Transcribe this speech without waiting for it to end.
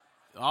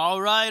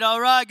All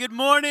right. Good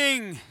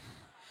morning.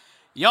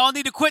 Y'all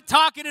need to quit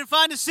talking and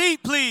find a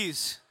seat,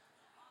 please.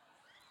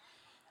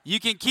 You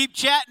can keep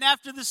chatting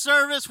after the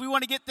service. We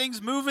want to get things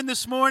moving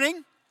this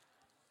morning.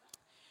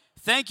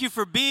 Thank you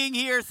for being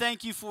here.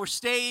 Thank you for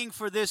staying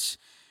for this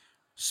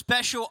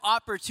special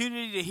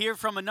opportunity to hear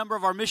from a number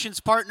of our missions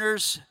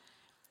partners.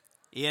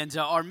 And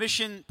our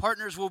mission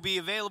partners will be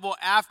available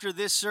after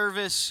this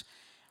service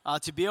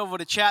to be able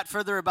to chat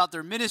further about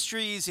their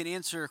ministries and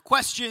answer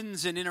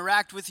questions and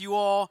interact with you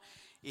all.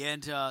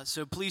 And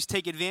so please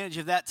take advantage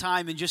of that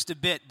time in just a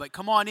bit. But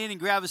come on in and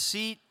grab a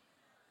seat.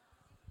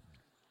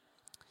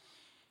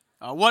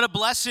 What a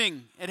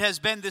blessing it has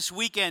been this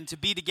weekend to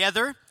be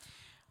together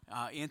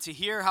and to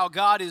hear how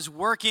God is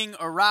working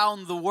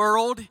around the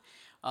world.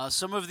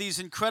 Some of these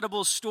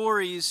incredible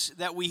stories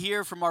that we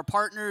hear from our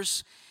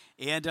partners.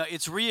 And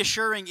it's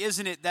reassuring,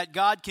 isn't it, that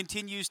God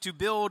continues to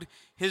build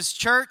His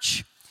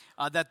church,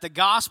 that the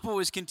gospel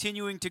is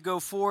continuing to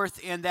go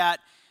forth, and that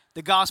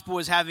the gospel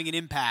is having an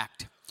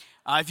impact.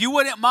 If you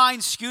wouldn't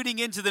mind scooting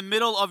into the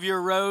middle of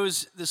your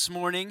rows this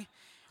morning,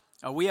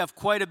 we have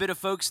quite a bit of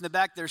folks in the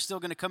back that are still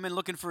going to come in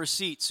looking for a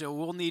seat, so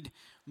we'll need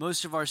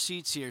most of our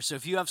seats here. So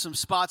if you have some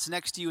spots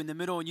next to you in the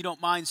middle and you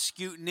don't mind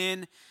scooting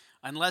in,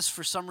 unless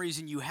for some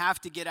reason you have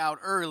to get out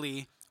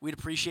early, we'd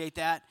appreciate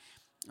that,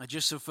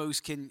 just so folks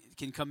can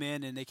come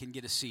in and they can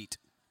get a seat.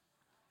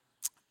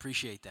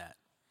 Appreciate that.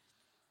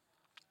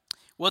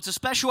 Well, it's a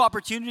special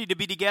opportunity to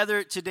be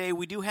together today.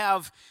 We do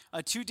have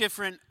two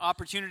different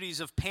opportunities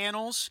of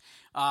panels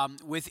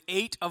with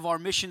 8 of our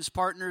missions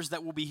partners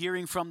that we'll be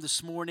hearing from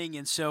this morning.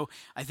 And so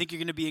I think you're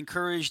going to be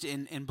encouraged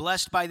and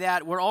blessed by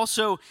that. We're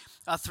also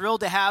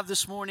thrilled to have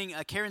this morning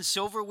Karen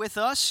Silver with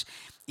us.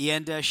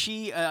 And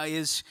she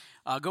is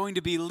going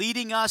to be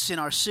leading us in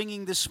our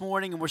singing this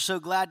morning, and we're so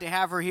glad to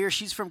have her here.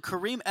 She's from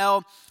Karim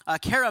El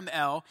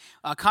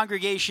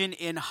congregation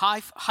in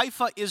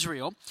Haifa,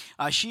 Israel.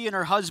 She and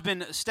her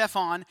husband,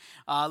 Stefan,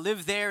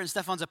 live there, and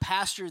Stefan's a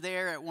pastor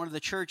there at one of the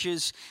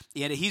churches,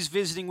 and he's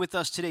visiting with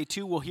us today,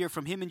 too. We'll hear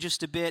from him in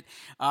just a bit.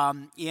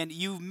 And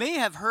you may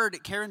have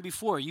heard Karen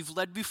before. You've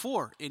led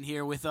before in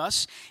here with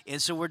us, and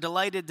so we're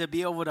delighted to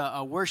be able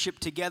to worship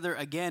together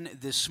again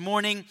this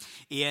morning.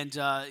 And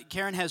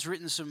Karen has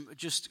written some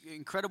just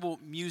incredible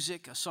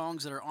music,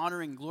 songs that are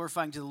honoring and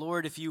glorifying to the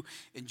Lord. If you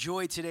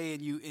enjoy today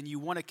and you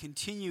want to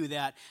continue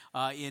that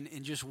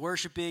in just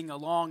worshiping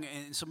along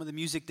in some of the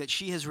music that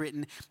she has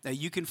written,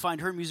 you can find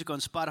her music on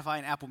Spotify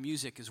and Apple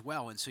Music as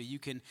well. And so you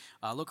can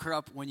look her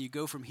up when you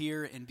go from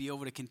here and be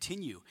able to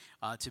continue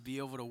to be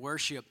able to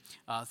worship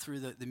through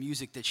the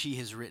music that she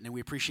has written. And we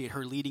appreciate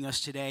her leading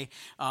us today.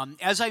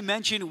 As I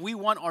mentioned, we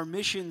want our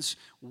missions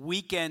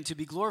weekend to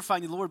be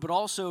glorifying the Lord, but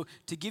also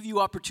to give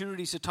you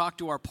opportunities to talk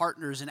to our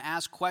partners and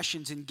ask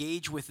questions,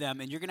 engage with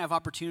them. And you're going to have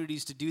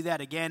opportunities to do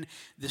that again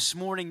this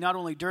morning, not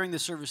only during the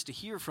service to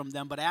hear from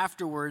them, but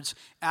afterwards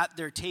at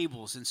their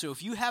tables. And so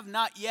if you have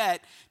not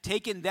yet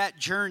taken that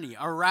journey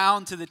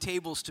around to the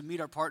tables to meet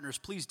our partners,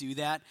 please do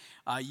that.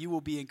 You will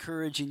be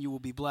encouraged and you will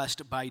be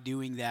blessed by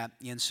doing that.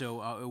 And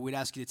so we'd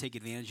ask you to take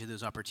advantage of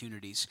those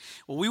opportunities.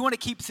 Well, we want to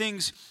keep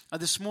things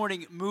this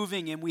morning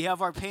moving, and we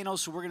have our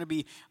panels, so we're going to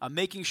be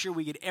making sure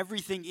we get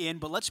everything in.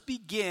 But let's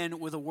begin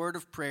with a word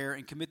of prayer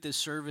and commit this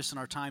service and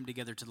our time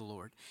together to the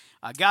Lord.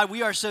 God,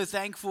 we are so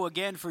thankful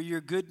again for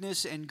your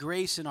goodness and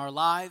grace in our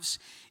lives.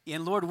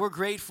 And Lord, we're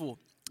grateful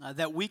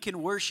that we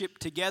can worship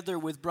together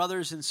with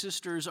brothers and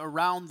sisters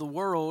around the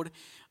world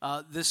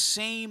the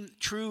same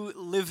true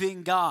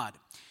living God.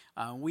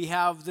 We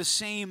have the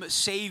same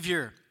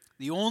Savior,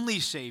 the only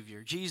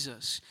Savior,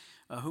 Jesus,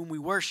 whom we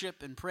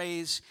worship and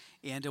praise.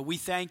 And we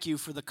thank you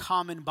for the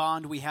common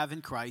bond we have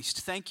in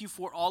Christ. Thank you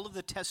for all of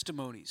the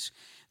testimonies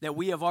that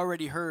we have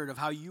already heard of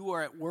how you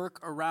are at work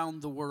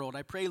around the world.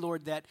 I pray,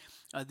 Lord, that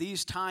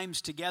these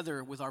times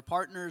together with our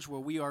partners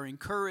where we are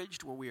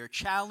encouraged, where we are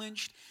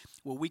challenged,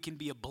 where we can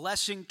be a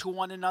blessing to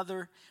one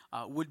another,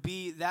 would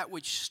be that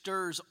which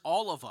stirs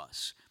all of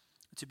us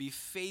to be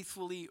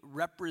faithfully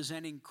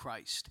representing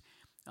Christ.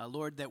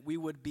 Lord, that we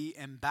would be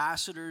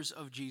ambassadors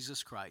of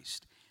Jesus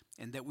Christ,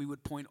 and that we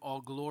would point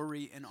all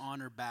glory and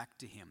honor back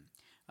to him.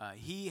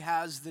 He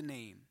has the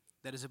name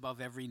that is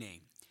above every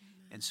name.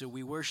 And so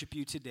we worship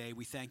you today.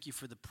 We thank you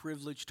for the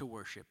privilege to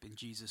worship in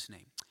Jesus'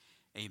 name.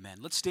 Amen.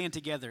 Let's stand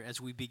together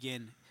as we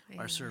begin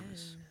our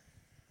service.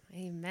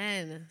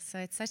 Amen. So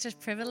it's such a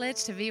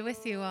privilege to be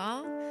with you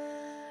all.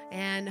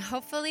 And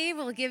hopefully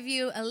we'll give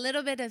you a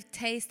little bit of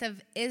taste of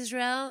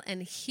Israel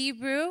and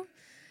Hebrew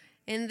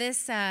in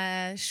this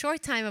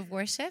short time of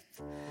worship.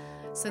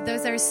 So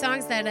those are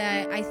songs that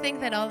I think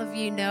that all of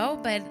you know,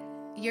 but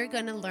you're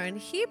going to learn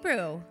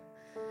Hebrew.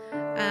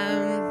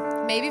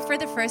 Maybe for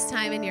the first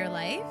time in your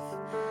life.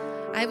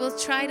 I will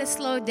try to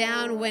slow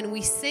down when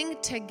we sing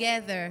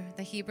together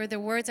the Hebrew. The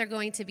words are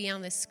going to be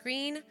on the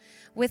screen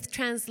with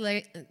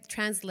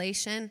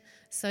translation,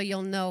 so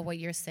you'll know what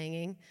you're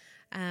singing.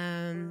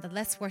 But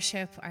let's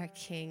worship our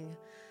King.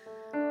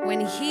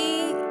 When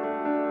he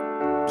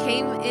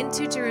came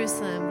into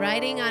Jerusalem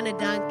riding on a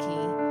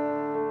donkey,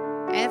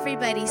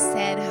 everybody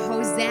said,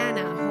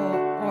 Hosanna,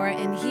 or or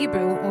in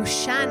Hebrew,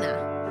 Hoshana,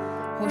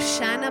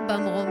 Hoshana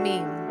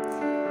b'mromim,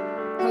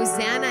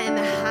 Hosanna in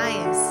the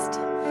highest.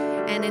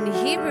 And in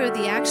Hebrew,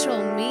 the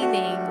actual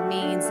meaning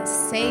means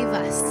save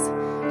us,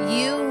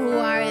 you who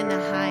are in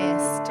the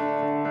highest.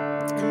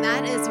 And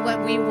that is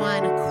what we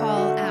want to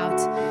call out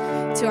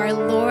to our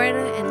Lord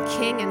and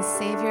King and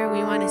Savior.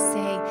 We want to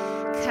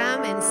say,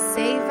 come and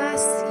save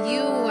us,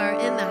 you who are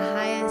in the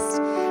highest,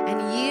 and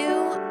you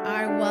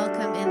are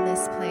welcome in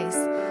this place.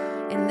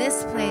 In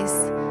this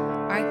place,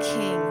 our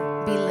King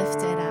be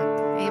lifted up.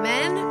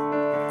 Amen?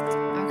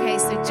 Okay,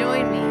 so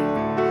join me.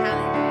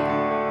 Hallelujah.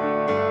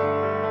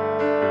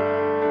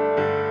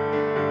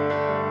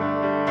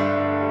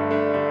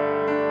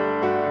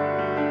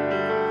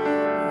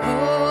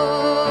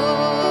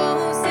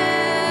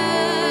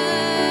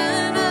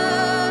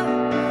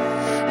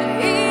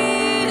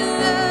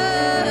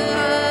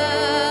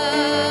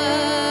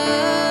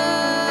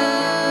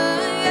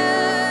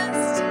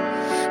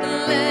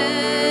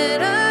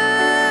 Let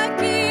our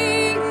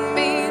King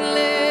be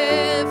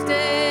lifted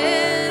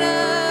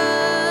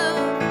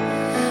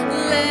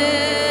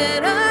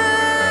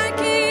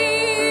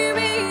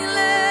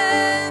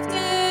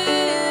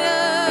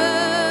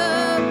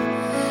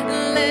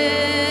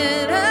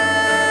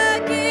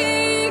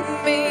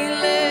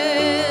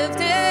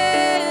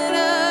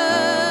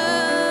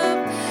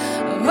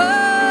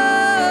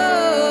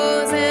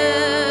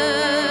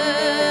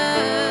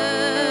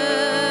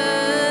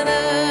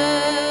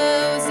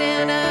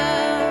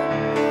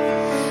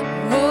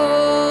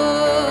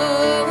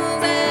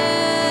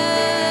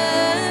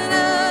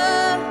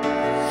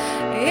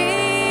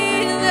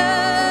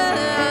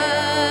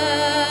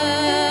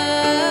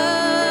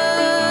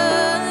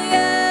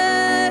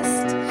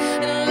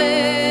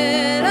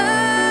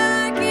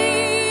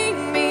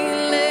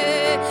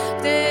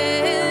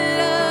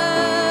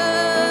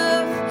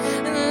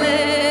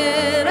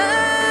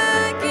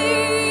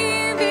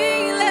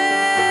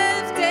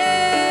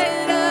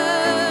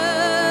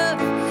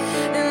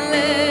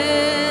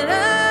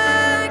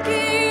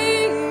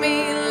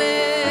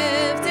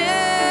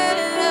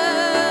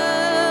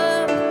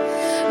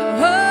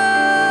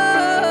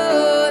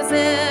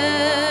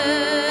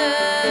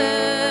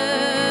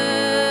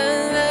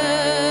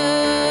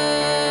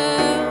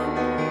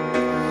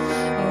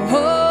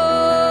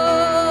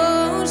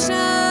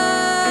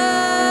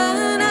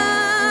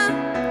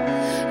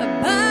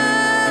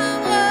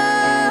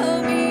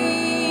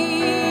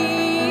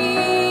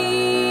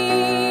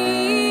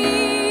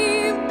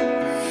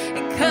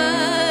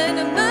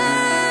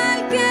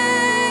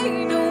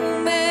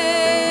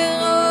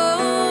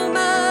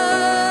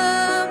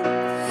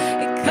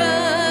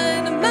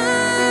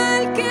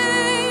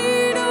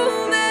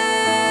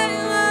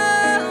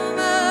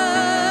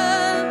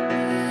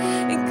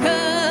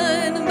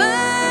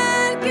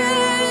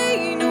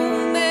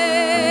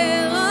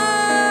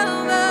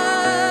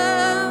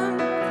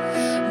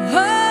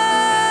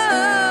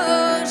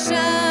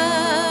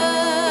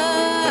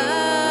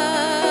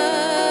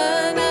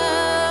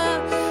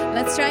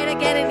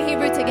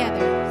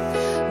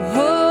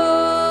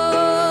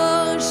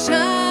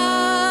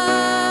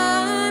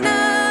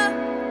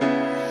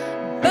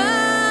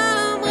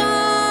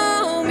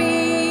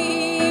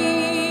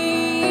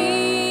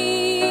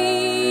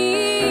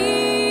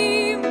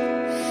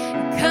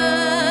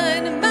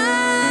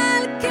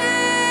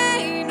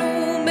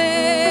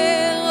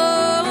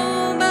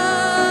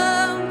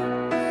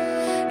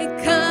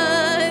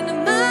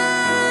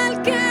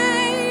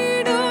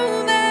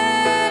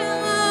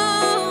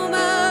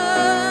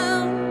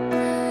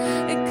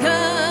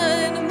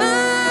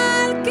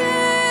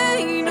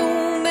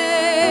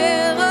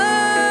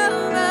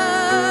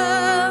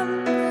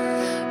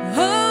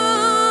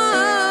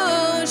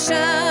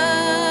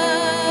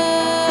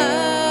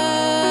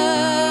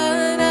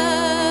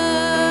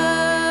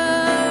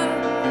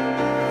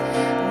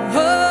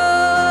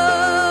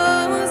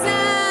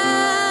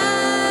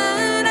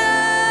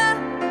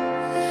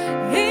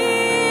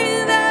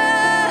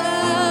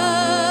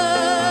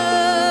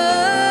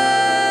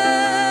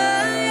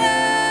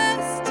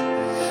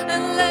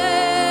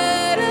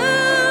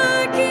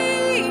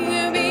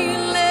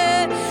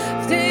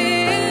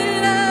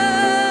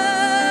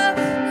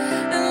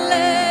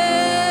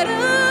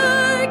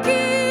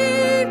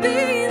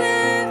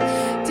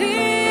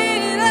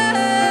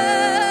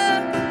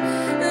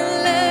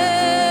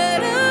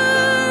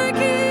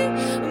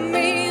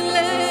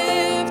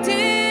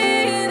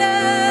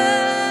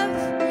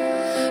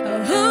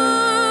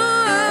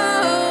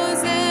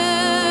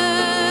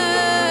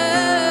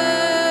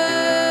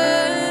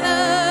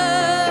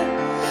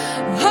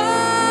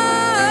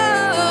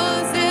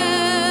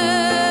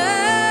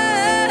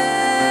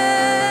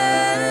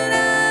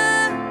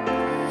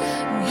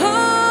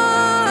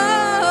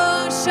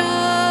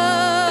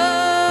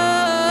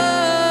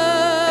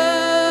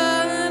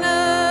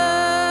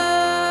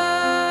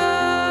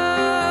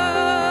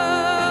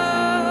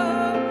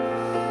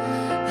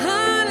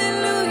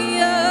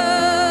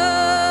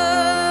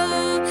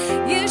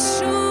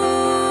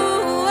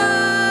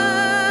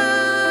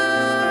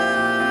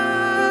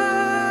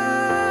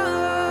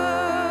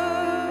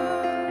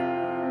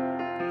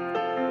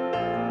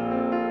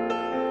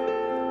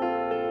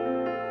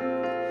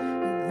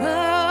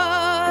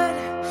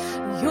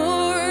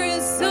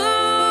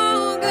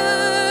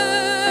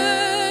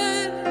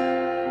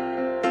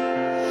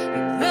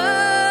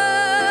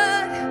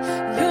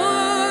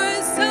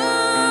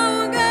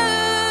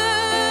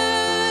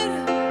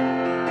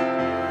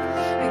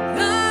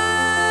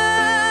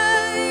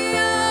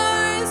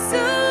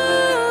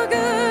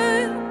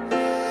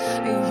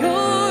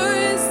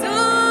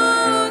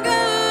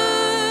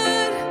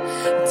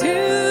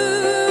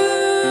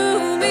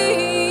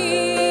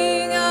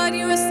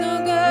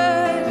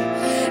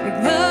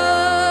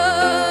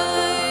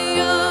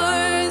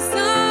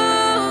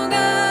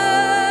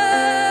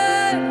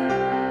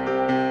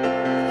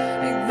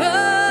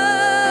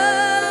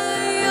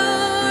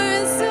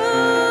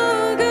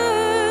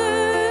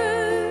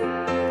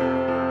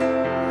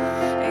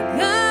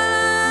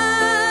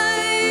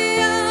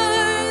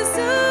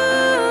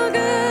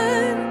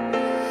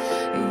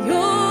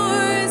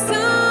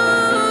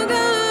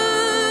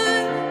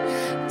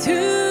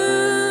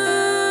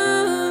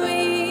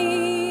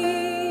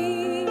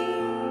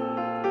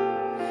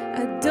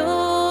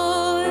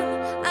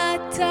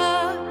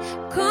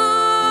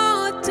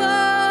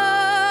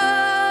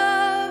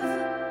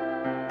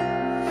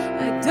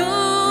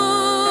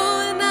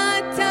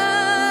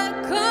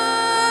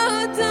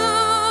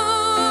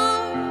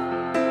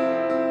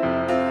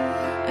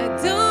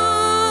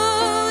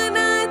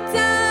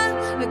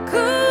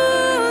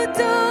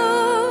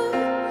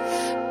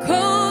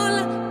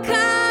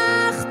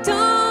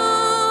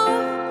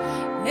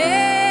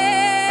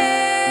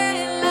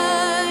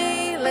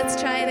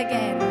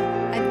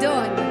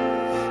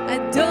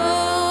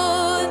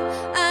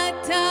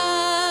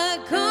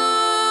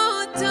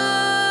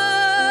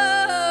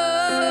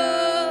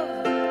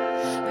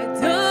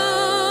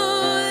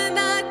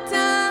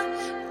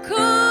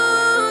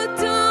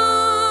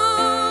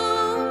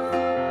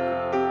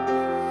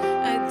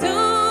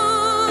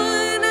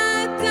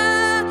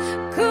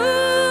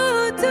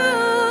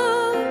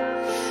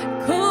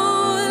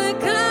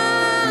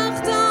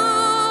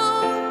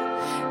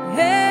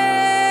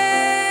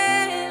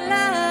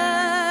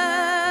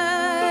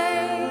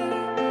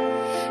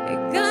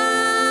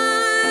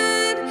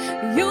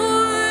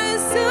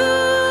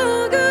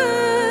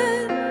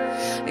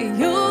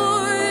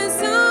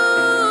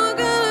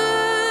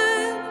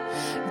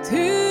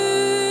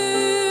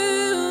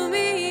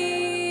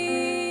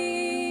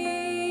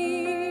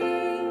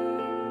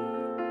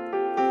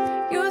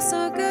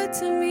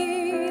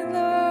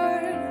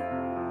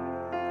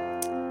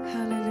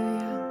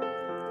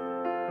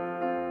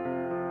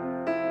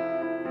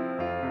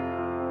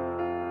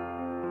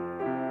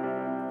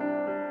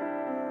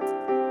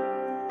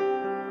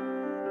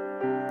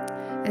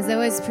As I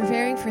was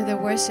preparing for the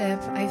worship,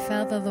 I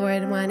felt the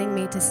Lord wanting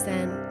me to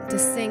sing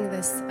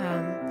this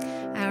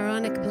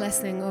Aaronic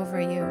blessing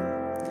over you.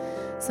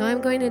 So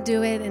I'm going to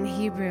do it in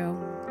Hebrew.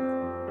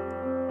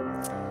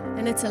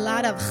 And it's a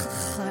lot of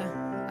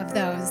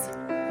those.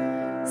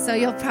 So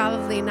you'll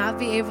probably not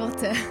be able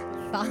to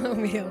follow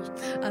me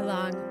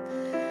along.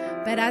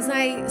 But as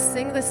I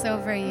sing this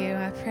over you,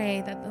 I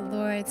pray that the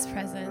Lord's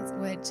presence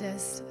would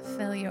just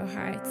fill your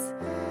hearts.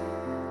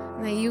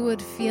 And that you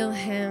would feel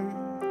Him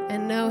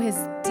and know His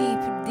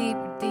deep, deep,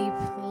 deep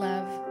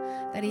love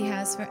that He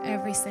has for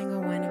every single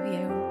one of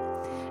you.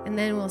 And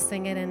then we'll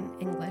sing it in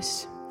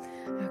English.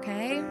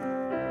 Okay?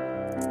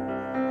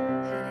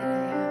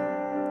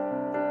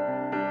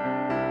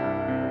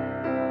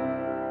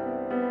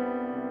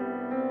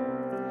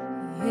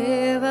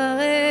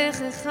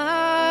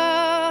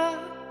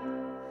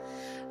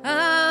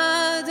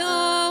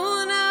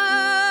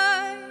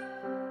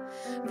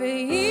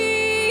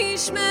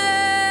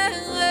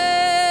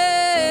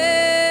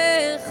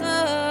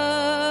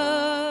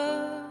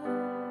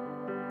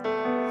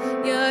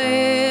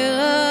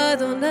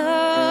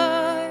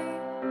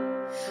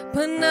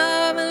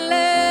 פניו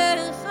אליך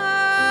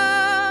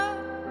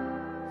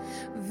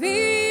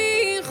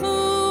ויחונך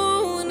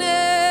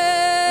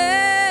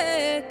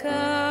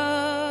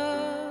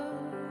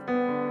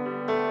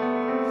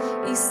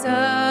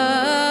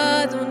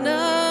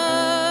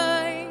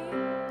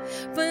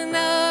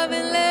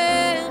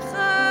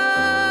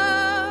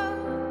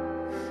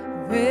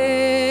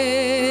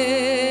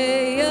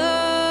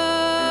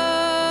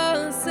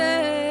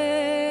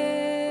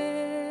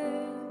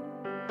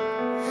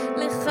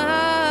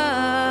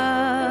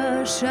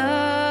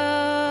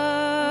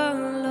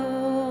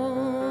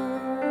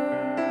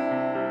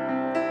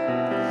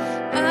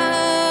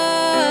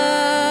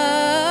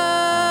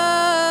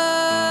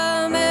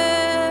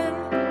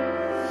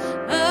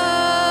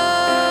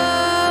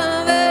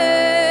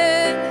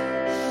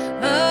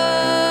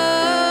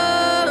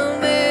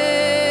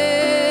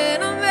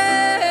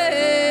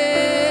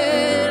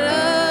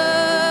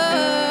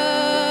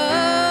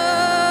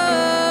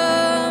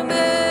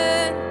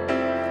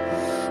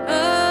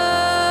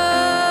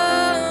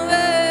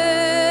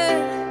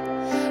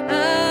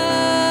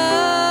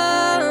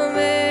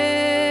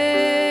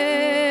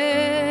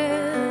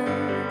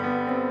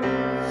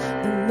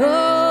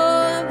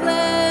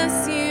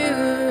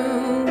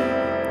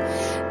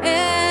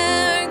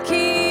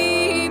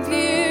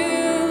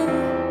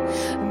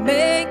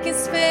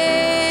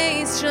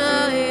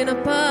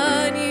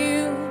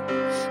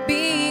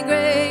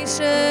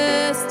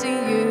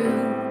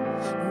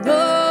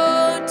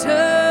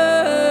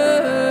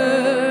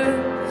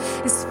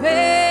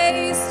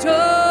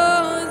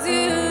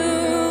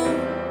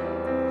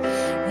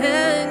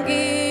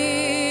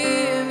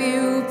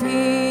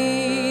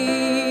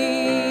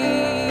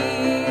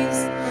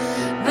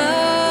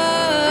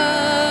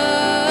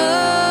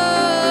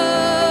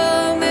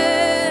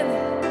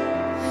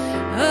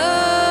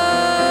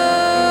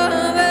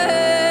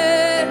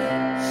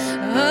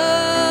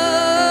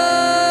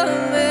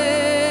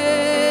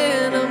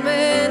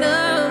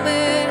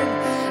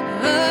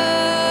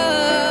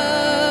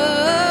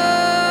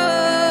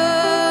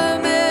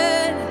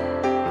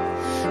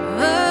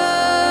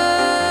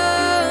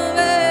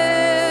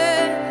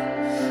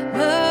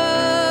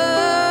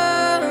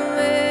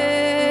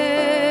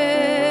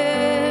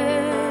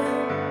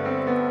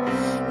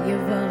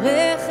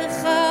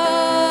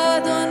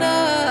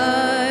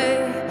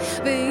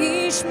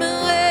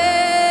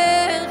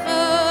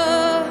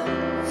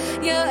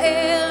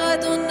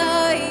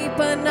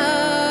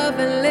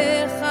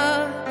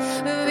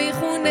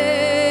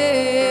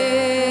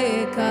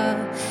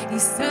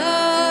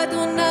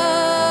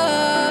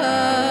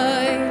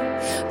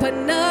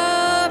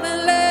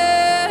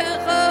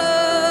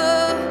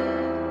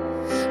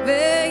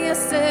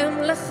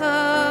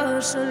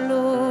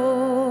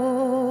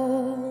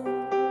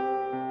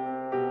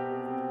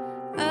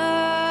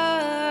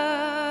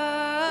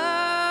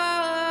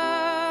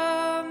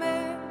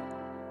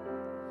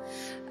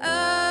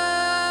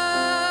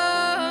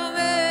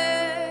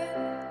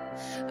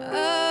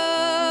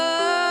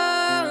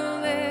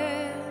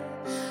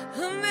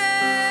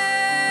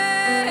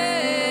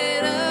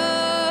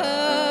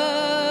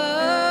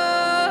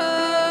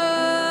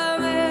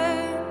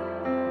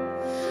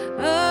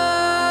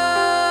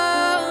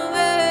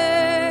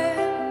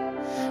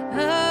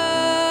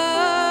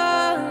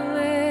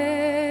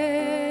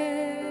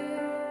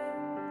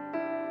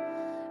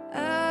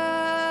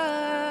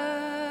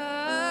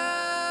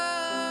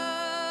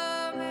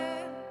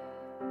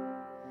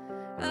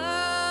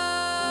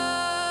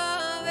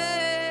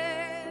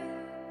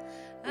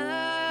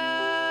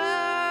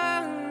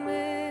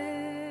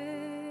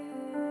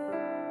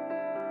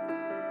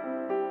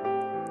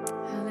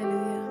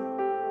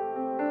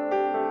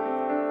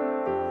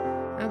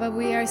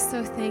we are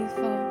so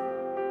thankful.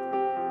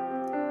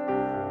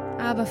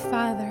 Abba,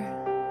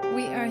 Father,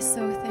 we are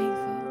so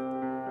thankful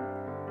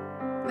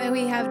that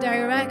we have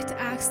direct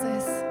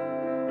access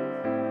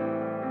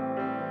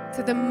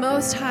to the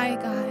Most High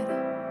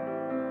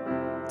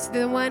God, to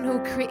the one who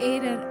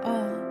created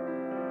all.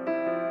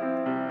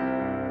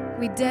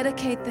 We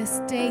dedicate this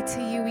day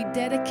to you. We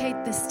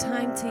dedicate this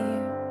time to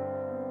you.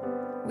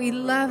 We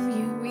love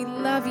you. We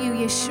love you,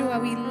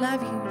 Yeshua. We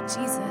love you,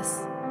 Jesus.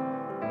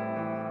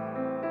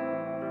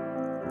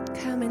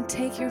 Come and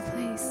take your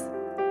place.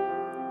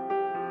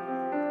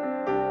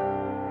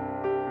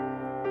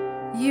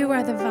 You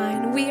are the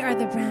vine. We are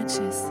the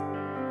branches.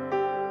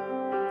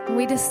 And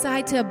we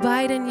decide to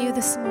abide in you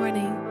this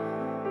morning.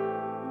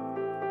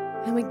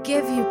 And we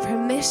give you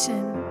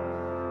permission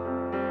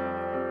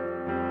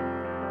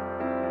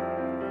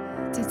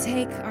to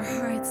take our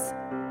hearts,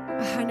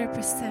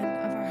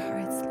 100% of our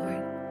hearts,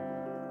 Lord.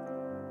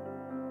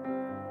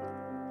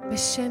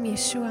 B'Shem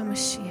Yeshua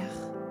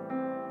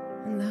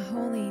Mashiach, in the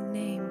holy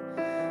name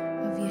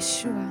of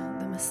Yeshua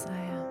the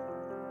Messiah.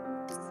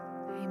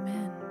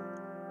 Amen.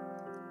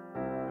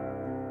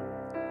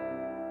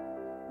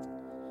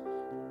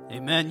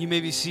 Amen. You may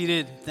be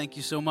seated. Thank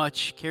you so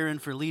much, Karen,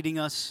 for leading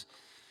us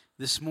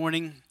this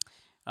morning.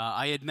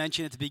 I had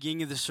mentioned at the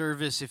beginning of the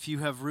service, if you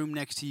have room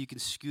next to you, you can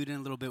scoot in a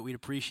little bit. We'd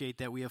appreciate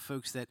that. We have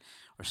folks that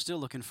are still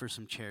looking for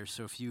some chairs,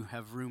 so if you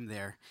have room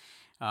there.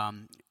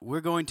 We're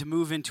going to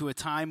move into a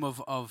time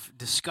of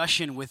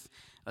discussion with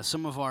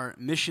some of our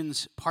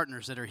missions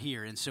partners that are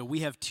here. And so we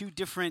have two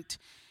different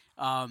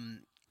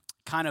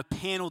kind of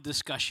panel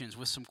discussions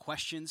with some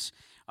questions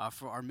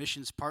for our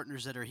missions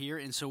partners that are here.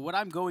 And so what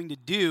I'm going to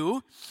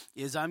do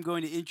is I'm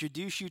going to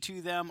introduce you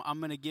to them. I'm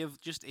going to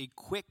give just a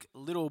quick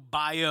little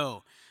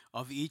bio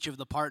of each of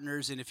the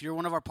partners. And if you're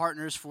one of our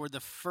partners for the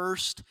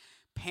first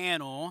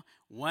panel,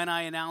 when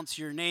I announce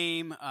your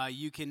name,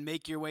 you can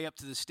make your way up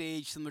to the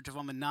stage, similar to if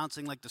I'm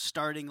announcing like the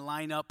starting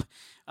lineup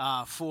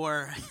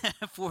for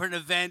for an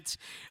event.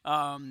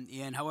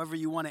 And however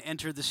you want to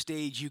enter the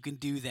stage, you can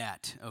do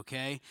that,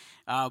 okay?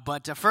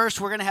 But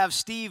first, we're going to have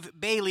Steve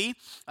Bailey.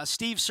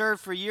 Steve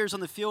served for years on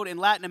the field in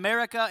Latin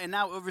America and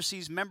now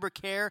oversees member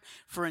care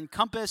for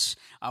Encompass.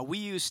 We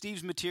use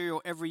Steve's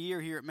material every year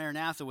here at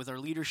Maranatha with our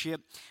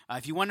leadership.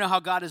 If you want to know how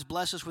God has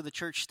blessed us with a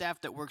church staff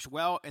that works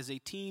well as a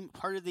team,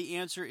 part of the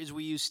answer is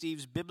we use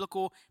Steve's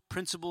biblical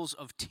principles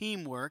of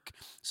teamwork,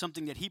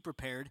 something that he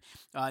prepared.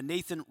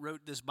 Nathan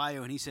wrote this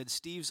bio, and he said,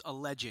 Steve's a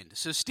legend.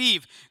 So,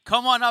 Steve,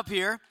 come on up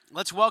here.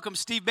 Let's welcome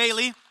Steve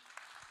Bailey.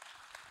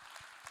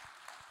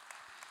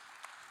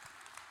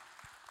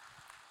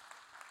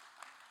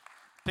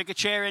 Pick a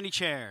chair, any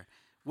chair,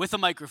 with a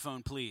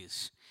microphone,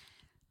 please.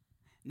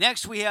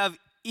 Next, we have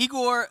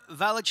Igor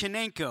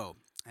Valichenenko.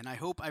 And I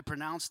hope I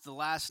pronounced the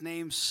last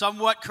name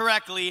somewhat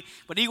correctly,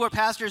 but Igor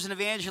pastors and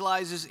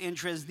evangelizes in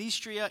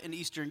Transnistria in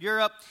Eastern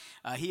Europe.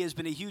 He has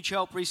been a huge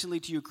help recently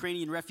to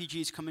Ukrainian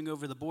refugees coming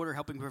over the border,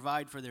 helping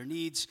provide for their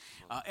needs.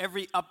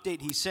 Every update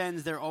he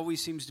sends, there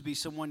always seems to be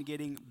someone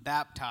getting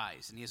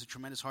baptized, and he has a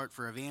tremendous heart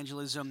for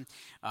evangelism.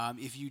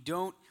 If you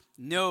don't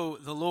know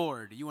the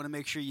Lord, you want to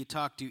make sure you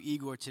talk to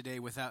Igor today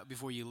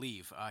before you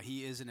leave.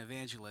 He is an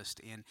evangelist,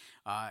 and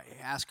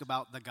ask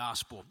about the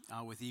gospel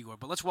with Igor.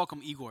 But let's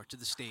welcome Igor to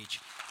the stage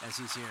as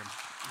he's here.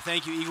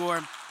 Thank you,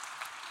 Igor.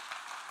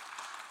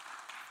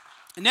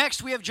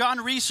 Next, we have John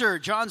Reeser.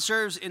 John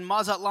serves in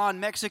Mazatlan,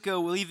 Mexico,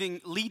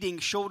 leading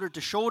Shoulder to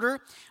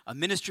Shoulder, a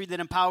ministry that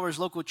empowers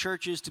local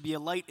churches to be a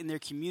light in their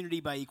community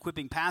by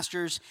equipping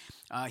pastors.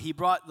 He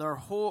brought their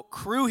whole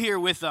crew here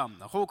with them,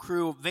 the whole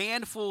crew,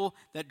 van full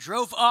that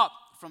drove up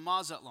from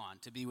Mazatlan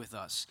to be with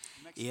us,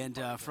 and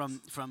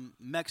from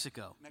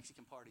Mexico.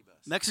 Mexican party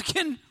bus.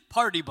 Mexican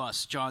party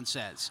bus, John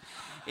says.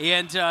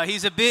 And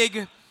he's a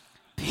big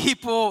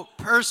people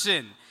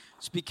person.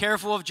 Just be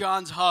careful of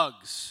John's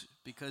hugs,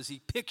 because he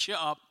picks you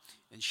up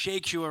and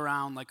shakes you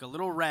around like a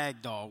little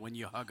rag doll when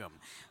you hug him.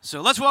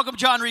 So let's welcome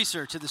John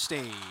Reeser to the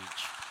stage.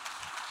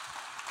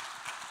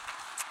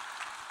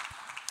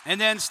 And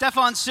then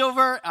Stefan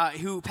Silver,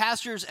 who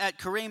pastors at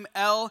Kareem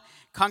El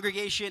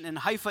congregation in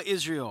Haifa,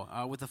 Israel,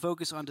 with a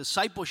focus on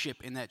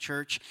discipleship in that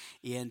church.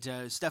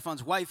 And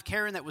Stefan's wife,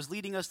 Karen, that was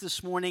leading us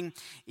this morning.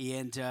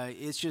 And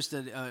it's just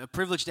a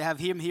privilege to have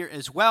him here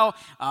as well.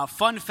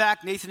 Fun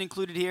fact, Nathan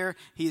included here,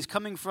 he is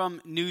coming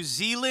from New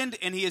Zealand,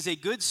 and he is a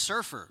good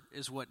surfer,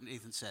 is what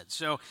Nathan said.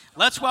 So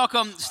let's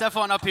welcome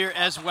Stefan up here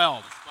as well.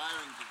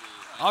 Aspiring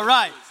to be. All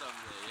right. Someday,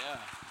 yeah.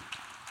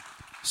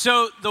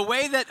 So the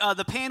way that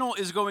the panel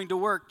is going to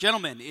work,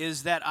 gentlemen,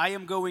 is that I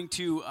am going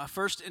to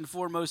first and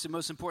foremost and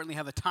most importantly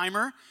have a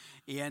timer.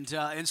 And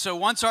so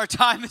once our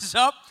time is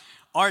up,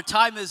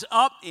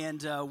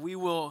 and we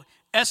will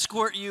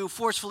escort you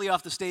forcefully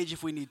off the stage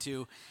if we need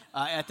to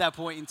at that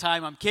point in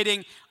time. I'm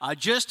kidding.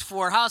 Just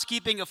for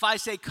housekeeping, if I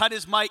say cut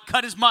his mic.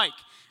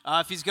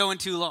 If he's going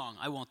too long,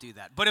 I won't do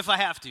that. But if I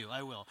have to,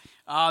 I will.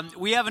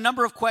 We have a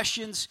number of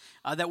questions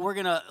that we're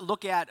going to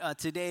look at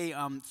today.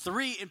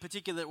 3 in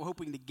particular that we're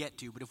hoping to get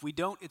to. But if we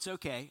don't, it's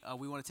okay.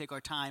 We want to take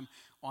our time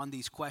on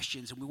these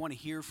questions, and we want to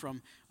hear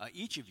from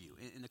each of you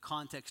in the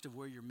context of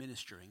where you're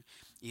ministering.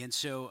 And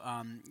so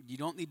you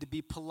don't need to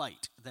be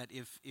polite, that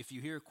if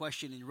you hear a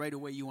question and right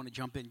away you want to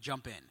jump in,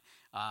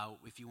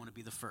 if you want to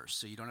be the first.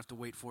 So you don't have to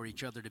wait for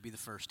each other to be the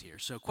first here.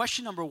 So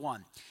question number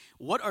 1,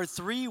 what are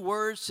 3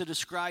 words to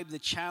describe the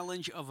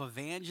challenge of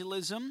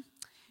evangelism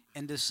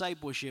and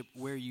discipleship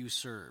where you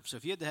serve? So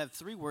if you had to have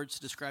 3 words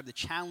to describe the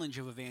challenge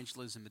of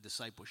evangelism and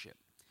discipleship,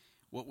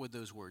 what would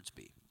those words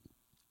be?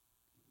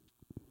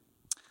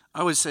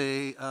 I would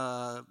say,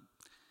 I'm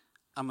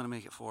going to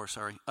make it 4,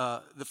 sorry.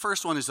 The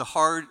first one is the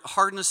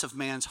hardness of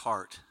man's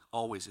heart,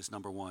 always is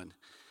number 1.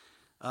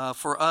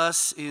 For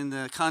us, in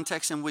the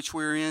context in which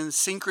we're in,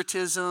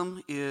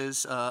 syncretism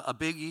is a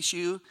big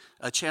issue,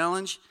 a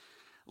challenge.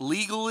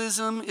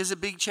 Legalism is a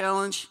big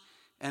challenge,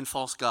 and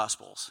false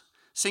gospels.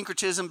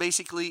 Syncretism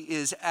basically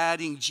is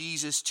adding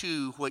Jesus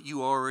to what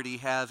you already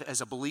have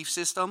as a belief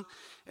system,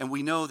 and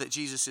we know that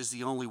Jesus is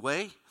the only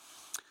way.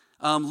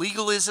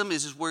 Legalism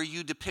is where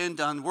you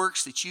depend on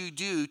works that you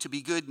do to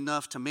be good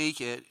enough to make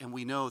it, and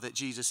we know that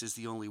Jesus is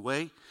the only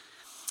way.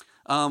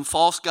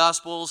 False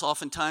gospels,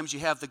 oftentimes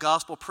you have the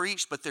gospel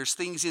preached, but there's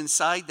things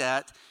inside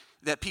that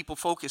people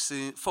focus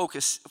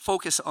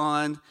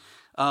on,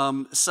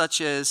 such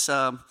as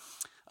the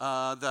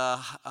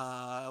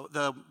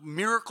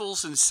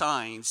miracles and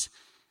signs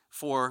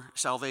for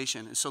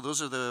salvation. And so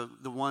those are the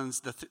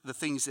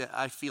things that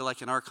I feel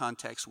like in our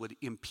context would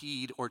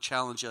impede or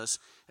challenge us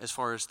as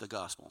far as the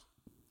gospel.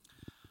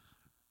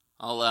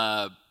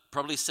 I'll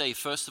probably say,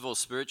 first of all,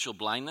 spiritual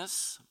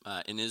blindness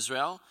in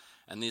Israel.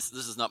 And this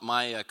is not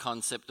my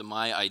concept or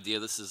my idea.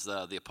 This is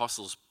the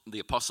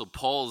Apostle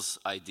Paul's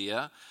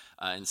idea.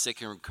 In 2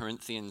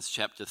 Corinthians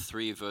chapter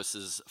 3,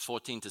 verses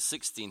 14 to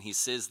 16, he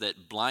says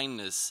that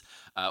blindness,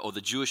 or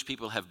the Jewish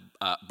people have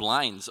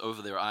blinds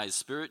over their eyes,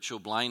 spiritual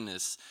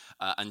blindness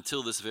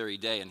until this very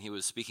day. And he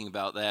was speaking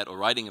about that, or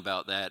writing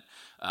about that,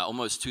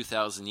 almost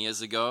 2,000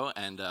 years ago.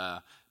 And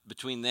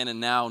between then and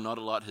now, not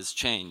a lot has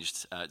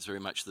changed. It's very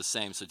much the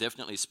same. So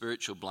definitely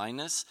spiritual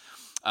blindness.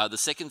 The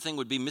second thing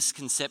would be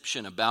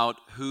misconception about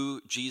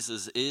who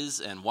Jesus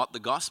is and what the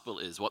gospel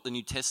is, what the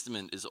New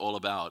Testament is all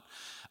about.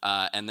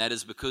 And that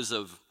is because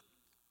of,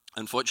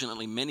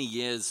 unfortunately, many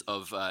years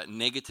of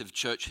negative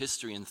church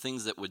history and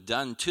things that were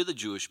done to the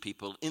Jewish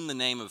people in the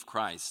name of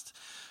Christ,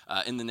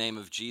 in the name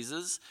of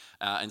Jesus.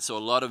 And so a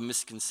lot of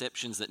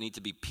misconceptions that need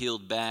to be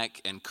peeled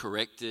back and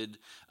corrected,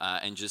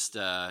 and just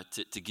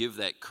to give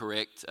that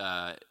correct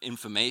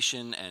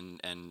information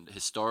and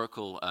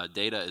historical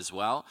data as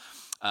well.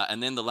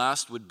 And then the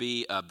last would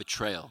be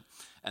betrayal.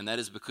 And that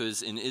is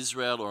because in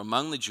Israel or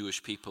among the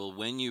Jewish people,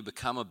 when you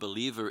become a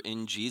believer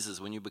in Jesus,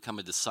 when you become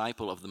a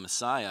disciple of the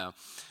Messiah,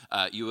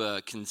 you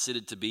are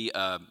considered to be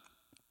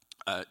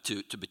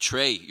to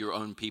betray your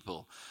own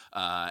people.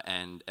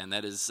 And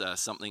that is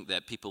something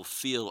that people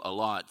feel a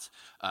lot,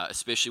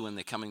 especially when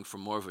they're coming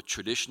from more of a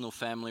traditional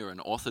family or an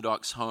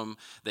Orthodox home.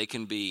 They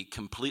can be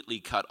completely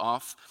cut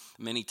off.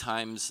 Many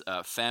times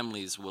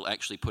families will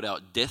actually put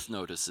out death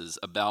notices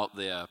about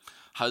their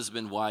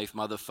husband, wife,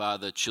 mother,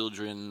 father,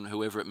 children,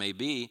 whoever it may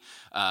be,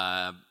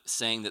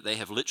 saying that they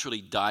have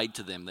literally died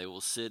to them. They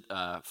will sit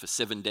for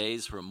 7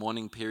 days for a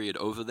mourning period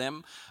over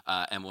them,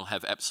 and will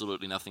have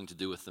absolutely nothing to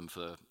do with them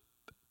for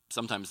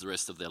sometimes the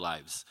rest of their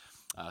lives.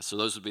 So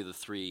those would be the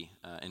 3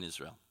 in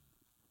Israel.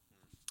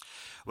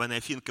 When I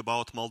think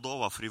about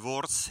Moldova, 3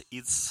 words,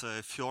 it's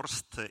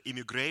first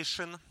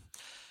immigration,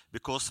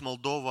 because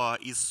Moldova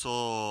is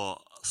so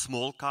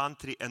small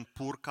country and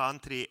poor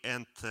country,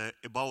 and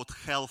about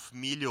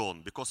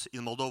 500,000, because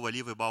in Moldova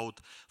live about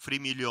 3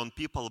 million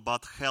people,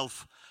 but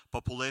half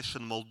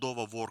population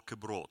Moldova work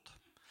abroad.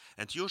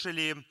 And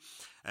usually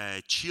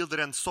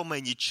children, so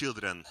many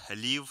children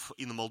live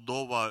in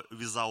Moldova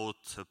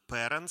without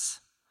parents,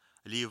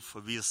 live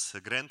with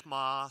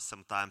grandma,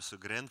 sometimes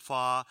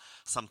grandpa,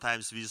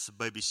 sometimes with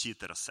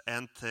babysitters.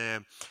 And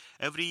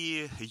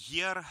every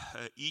year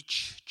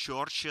each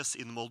churches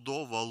in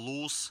Moldova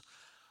lose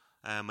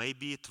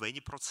maybe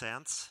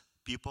 20%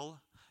 people,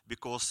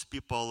 because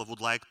people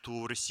would like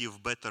to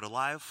receive better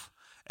life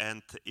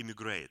and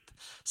immigrate.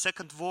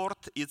 Second word,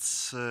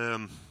 it's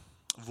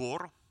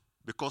war,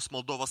 because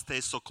Moldova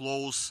stays so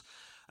close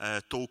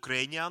to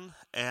Ukrainian,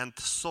 and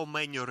so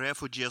many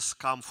refugees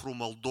come from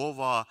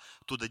Moldova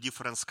to the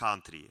different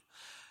country.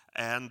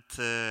 And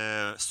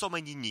so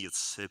many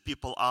needs.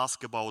 People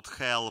ask about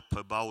help,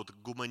 about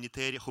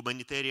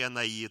humanitarian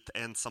aid,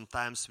 and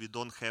sometimes we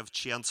don't have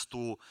chance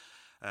to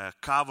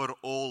cover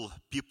all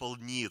people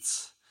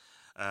needs.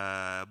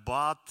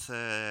 But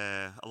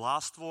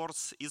last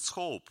words, it's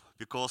hope,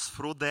 because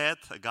through that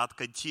God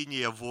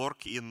continue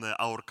work in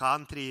our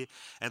country.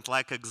 And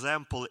like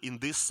example, in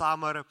this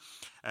summer,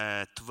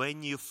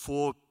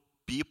 24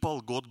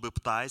 people got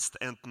baptized,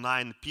 and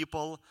 9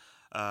 people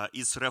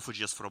is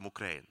refugees from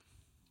Ukraine.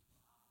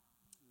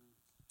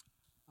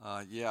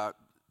 Yeah,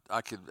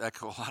 I could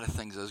echo a lot of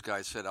things those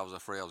guys said. I was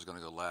afraid I was going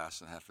to go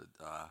last and have to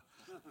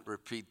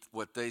repeat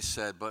what they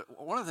said. But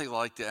one of the things I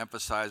like to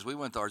emphasize, we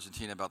went to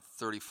Argentina about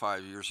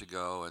 35 years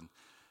ago, and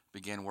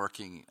began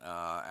working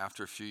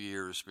after a few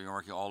years, began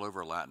working all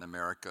over Latin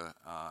America,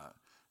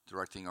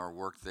 directing our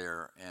work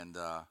there. And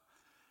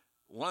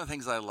one of the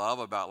things I love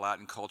about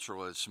Latin culture,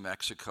 whether it's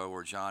Mexico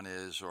where John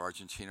is or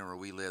Argentina where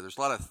we live, there's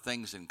a lot of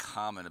things in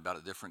common about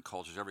the different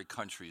cultures. Every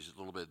country is a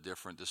little bit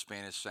different. The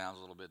Spanish sounds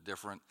a little bit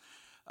different.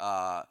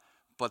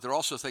 But there are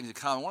also things in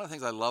common. One of the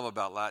things I love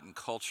about Latin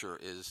culture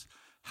is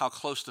how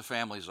close the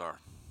families are,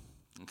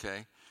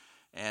 okay?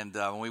 And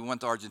when we went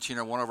to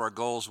Argentina, one of our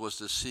goals was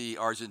to see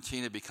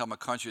Argentina become a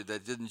country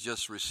that didn't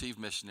just receive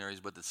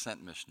missionaries, but that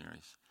sent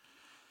missionaries.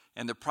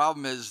 And the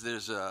problem is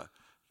there's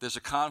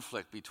a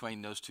conflict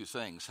between those two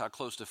things, how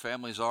close the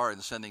families are in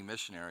sending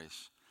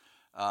missionaries.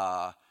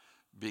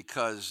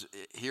 Because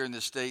here in the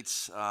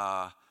States,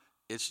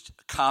 it's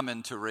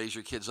common to raise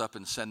your kids up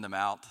and send them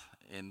out.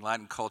 In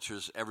Latin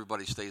cultures,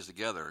 everybody stays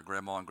together.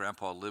 Grandma and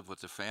grandpa live with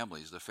the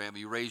families.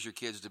 You raise your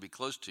kids to be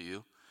close to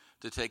you,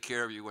 to take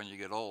care of you when you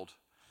get old,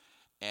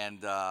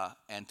 and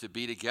to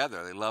be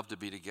together. They love to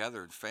be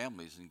together in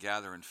families and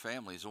gather in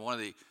families.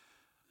 And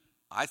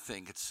I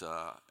think it's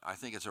a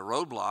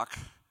roadblock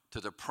to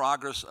the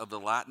progress of the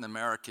Latin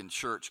American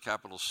church,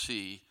 capital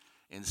C,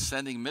 in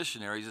sending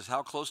missionaries is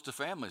how close the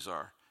families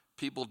are.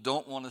 People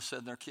don't want to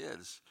send their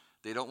kids.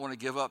 They don't want to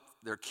give up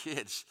their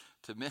kids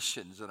to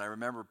missions. And I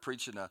remember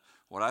preaching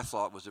what I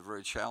thought was a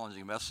very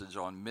challenging message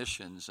on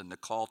missions and the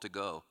call to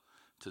go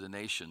to the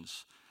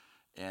nations.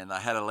 And I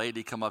had a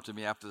lady come up to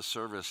me after the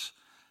service.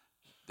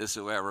 This is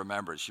the way I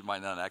remember it. She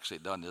might not have actually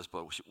done this,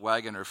 but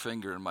wagging her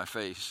finger in my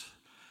face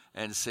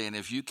and saying,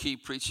 if you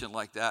keep preaching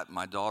like that,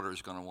 my daughter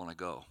is going to want to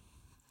go.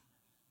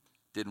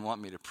 Didn't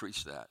want me to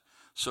preach that.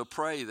 So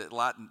pray that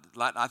Latin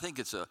I think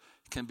it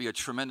can be a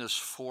tremendous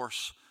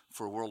force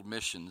for world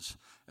missions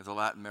if the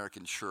Latin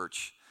American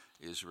church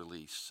is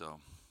released. So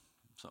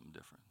something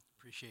different.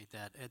 Appreciate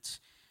that.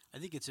 I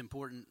think it's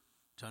important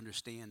to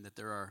understand that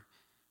there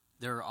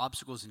are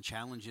obstacles and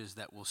challenges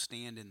that will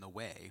stand in the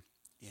way,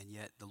 and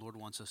yet the Lord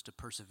wants us to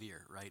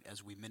persevere, right,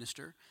 as we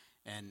minister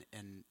and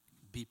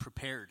be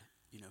prepared,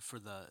 for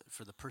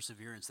the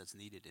perseverance that's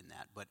needed in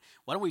that. But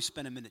why don't we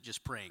spend a minute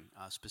just praying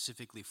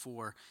specifically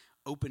for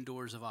open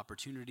doors of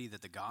opportunity,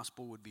 that the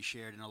gospel would be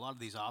shared, and a lot of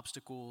these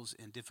obstacles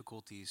and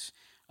difficulties,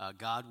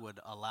 God would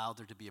allow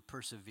there to be a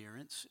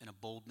perseverance and a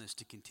boldness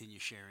to continue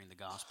sharing the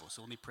gospel.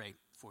 So let me pray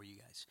for you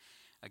guys.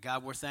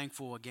 God, we're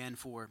thankful again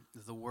for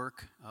the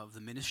work of the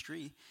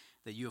ministry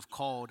that you have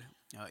called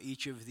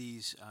each of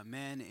these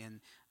men and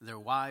their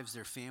wives,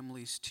 their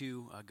families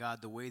to,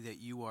 God, the way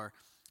that you are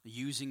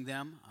using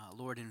them,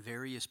 Lord, in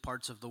various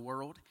parts of the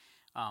world.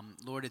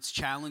 Lord, it's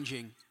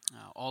challenging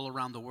all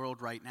around the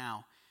world right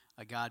now,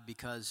 God,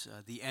 because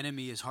the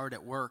enemy is hard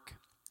at work,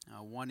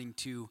 wanting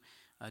to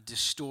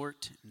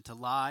distort and to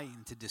lie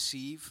and to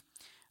deceive.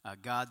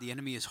 God, the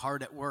enemy is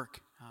hard at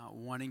work,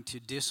 wanting to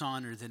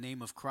dishonor the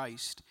name of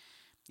Christ.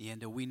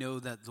 And we know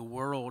that the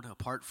world,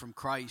 apart from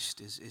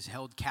Christ, is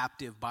held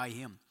captive by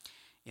him.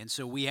 And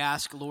so we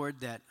ask, Lord,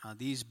 that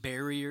these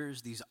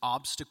barriers, these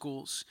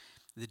obstacles,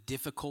 the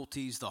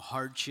difficulties, the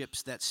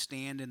hardships that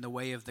stand in the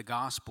way of the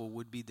gospel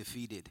would be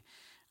defeated.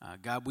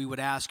 God, we would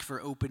ask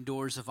for open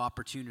doors of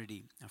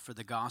opportunity for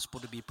the gospel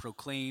to be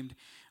proclaimed.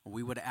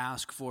 We would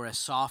ask for a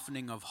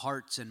softening of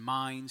hearts and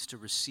minds to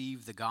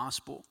receive the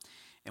gospel.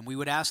 And we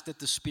would ask that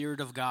the Spirit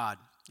of God,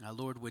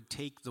 Lord, would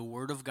take the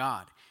word of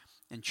God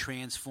and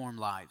transform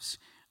lives.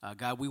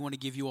 God, we want to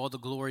give you all the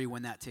glory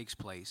when that takes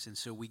place. And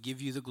so we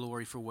give you the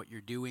glory for what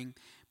you're doing.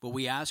 But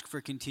we ask for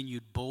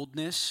continued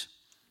boldness,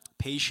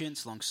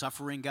 patience,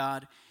 long-suffering,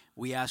 God.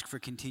 We ask for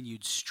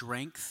continued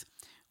strength.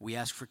 We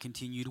ask for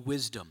continued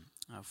wisdom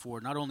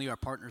for not only our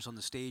partners on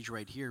the stage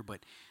right here,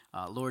 but,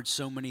 Lord,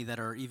 so many that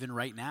are even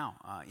right now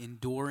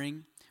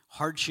enduring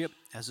hardship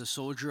as a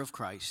soldier of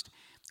Christ,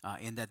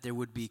 and that there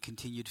would be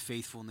continued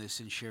faithfulness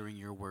in sharing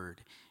your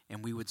word,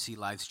 and we would see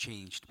lives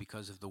changed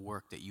because of the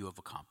work that you have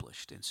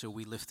accomplished. And so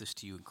we lift this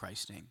to you in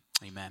Christ's name.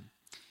 Amen.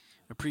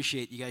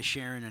 Appreciate you guys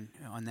sharing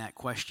on that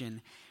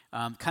question.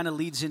 Kind of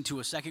leads into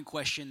a second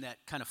question that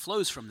kind of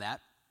flows from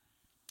that,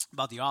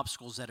 about the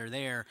obstacles that are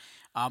there.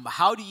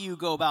 How do you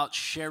go about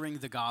sharing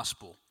the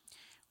gospel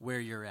where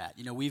you're at?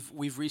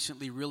 We've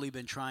recently really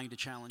been trying to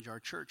challenge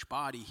our church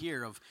body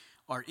here of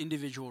our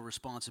individual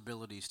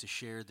responsibilities to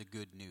share the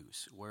good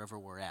news wherever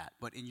we're at.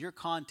 But in your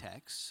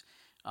context,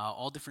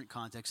 all different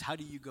contexts, how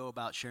do you go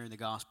about sharing the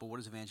gospel? What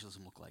does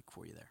evangelism look like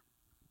for you there?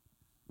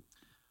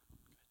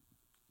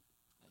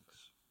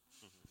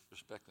 Thanks.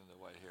 Respecting the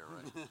white hair,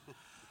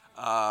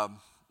 right?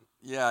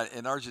 Yeah,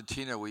 in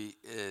Argentina,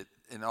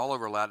 and all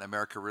over Latin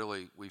America,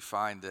 really, we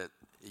find that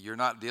you're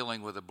not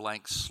dealing with a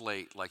blank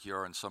slate like you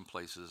are in some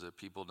places that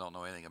people don't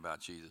know anything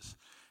about Jesus.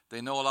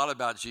 They know a lot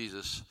about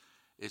Jesus.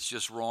 It's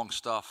just wrong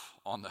stuff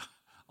on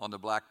the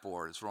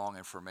blackboard. It's wrong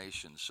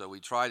information. So we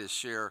try to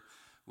share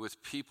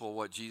with people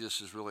what Jesus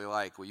is really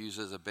like. We use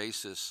as a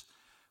basis,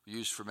 we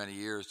used for many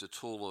years, the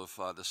tool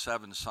of the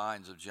 7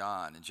 signs of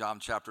John. In John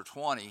chapter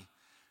 20,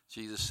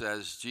 Jesus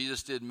says,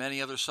 Jesus did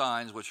many other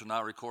signs which are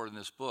not recorded in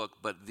this book,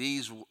 but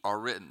these are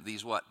written.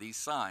 These what? These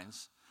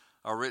signs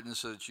are written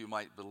so that you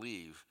might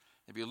believe.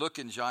 If you look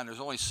in John, there's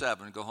only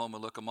 7. Go home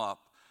and look them up.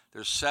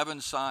 There's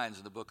 7 signs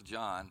in the book of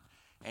John,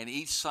 and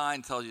each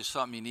sign tells you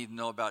something you need to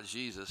know about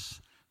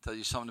Jesus, tells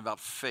you something about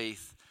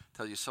faith,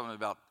 tells you something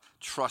about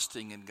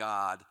trusting in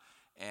God.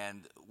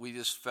 And we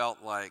just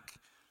felt like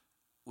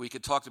we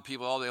could talk to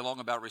people all day long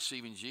about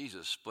receiving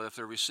Jesus, but if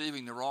they're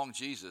receiving the wrong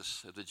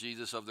Jesus, if the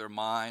Jesus of their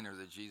mind or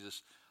the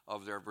Jesus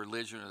of their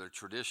religion or their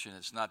tradition,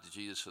 it's not the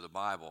Jesus of the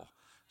Bible.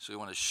 So we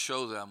want to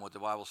show them what the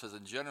Bible says,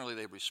 and generally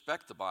they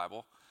respect the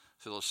Bible,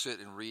 so they'll sit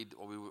and read,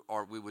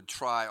 or we would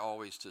try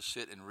always to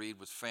sit and read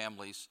with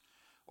families,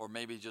 or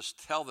maybe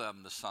just tell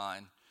them the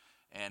sign,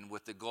 and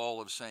with the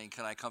goal of saying,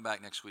 can I come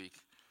back next week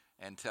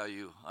and tell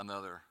you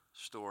another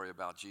story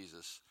about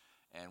Jesus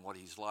and what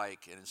he's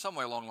like. And in some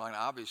way along the line,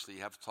 obviously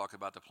you have to talk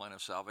about the plan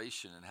of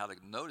salvation and how to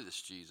know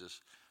this Jesus,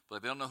 but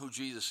if they don't know who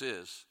Jesus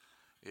is,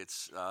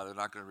 they're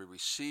not going to be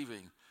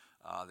receiving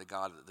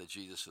the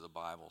Jesus of the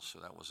Bible. So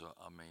that was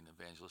a main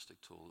evangelistic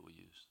tool that we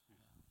used.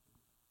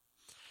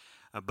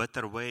 A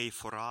better way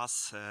for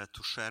us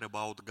to share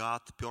about God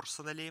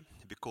personally,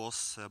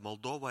 because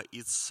Moldova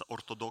is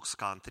Orthodox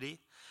country,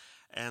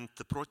 and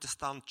the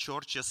Protestant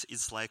churches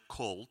is like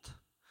cold,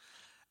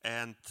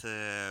 and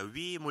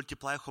we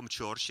multiply home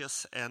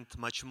churches, and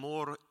much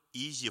more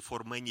easy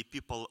for many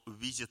people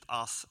visit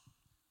us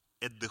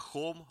at the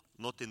home,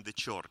 not in the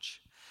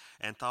church.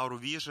 And our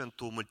vision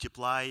to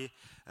multiply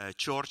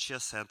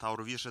churches, and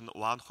our vision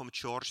one home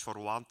church for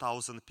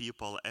 1,000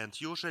 people. And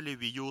usually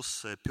we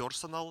use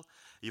personal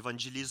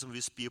evangelism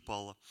with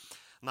people.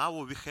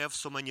 Now we have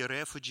so many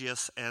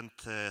refugees, and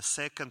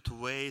second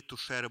way to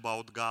share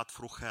about God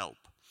through help.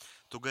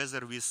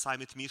 Together with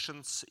Summit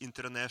Missions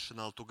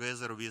International,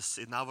 together with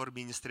in our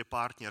ministry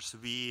partners,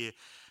 we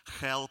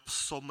help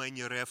so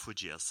many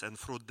refugees. And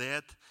through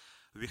that,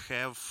 we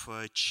have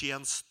a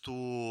chance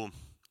to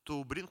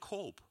bring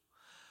hope.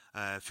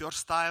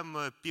 First time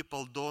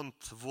people don't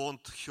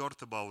want to hear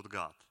about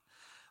God,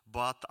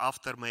 but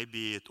after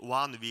maybe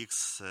 1 week,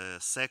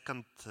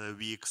 second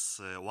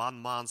weeks,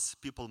 1 month,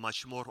 people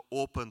much more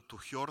open to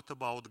hear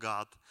about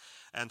God,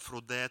 and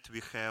through that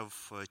we have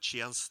a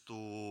chance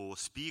to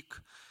speak,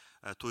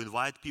 to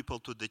invite people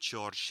to the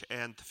church.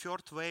 And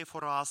third way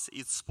for us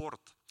is sport.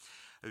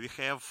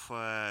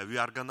 We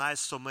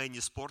organize so many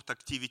sport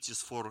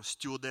activities for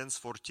students,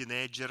 for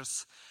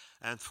teenagers,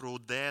 and through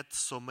that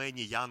so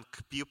many young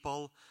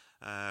people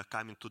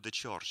coming to the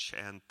church.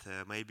 And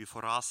maybe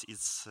for us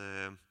it's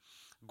a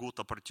good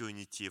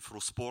opportunity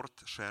through sport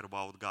share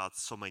about God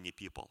so many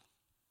people.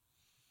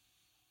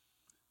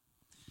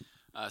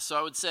 So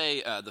I would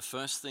say the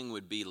first thing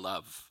would be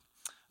love.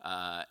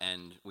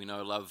 And we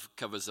know love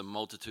covers a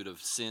multitude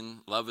of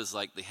sin. Love is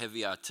like the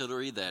heavy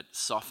artillery that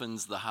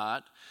softens the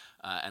heart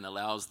and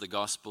allows the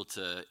gospel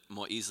to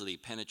more easily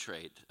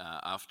penetrate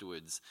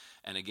afterwards.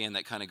 And again,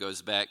 that kind of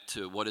goes back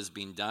to what has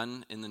been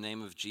done in the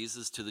name of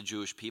Jesus to the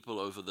Jewish people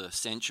over the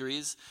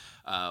centuries,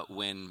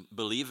 when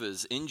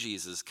believers in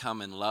Jesus come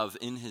and love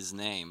in his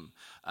name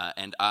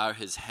and are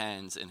his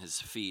hands and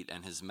his feet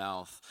and his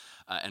mouth,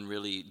 and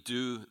really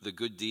do the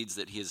good deeds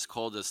that he has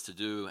called us to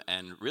do,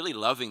 and really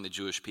loving the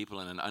Jewish people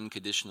in an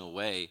unconditional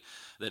way.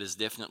 That is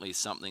definitely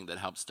something that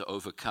helps to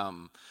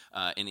overcome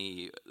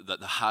the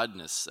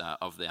hardness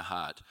of their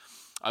heart.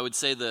 I would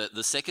say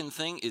the second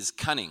thing is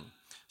cunning.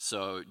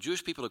 So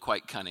Jewish people are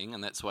quite cunning,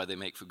 and that's why they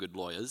make for good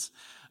lawyers.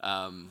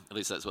 At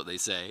least that's what they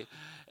say.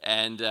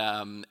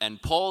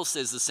 And Paul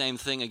says the same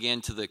thing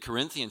again to the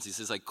Corinthians. He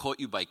says, I caught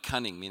you by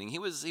cunning, meaning he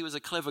was a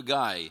clever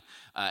guy,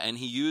 and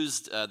he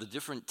used the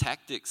different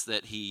tactics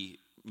that he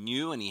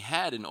knew and he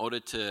had in order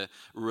to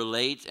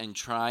relate and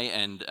try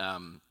and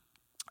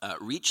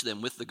reach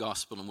them with the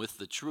gospel and with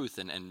the truth,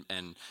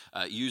 and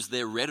use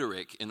their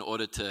rhetoric in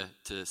order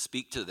to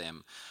speak to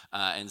them.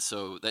 And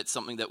so that's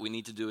something that we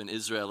need to do in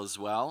Israel as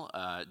well.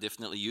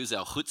 Definitely use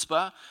our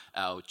chutzpah,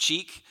 our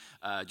cheek,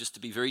 just to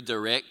be very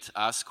direct,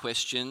 ask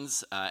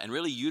questions, and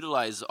really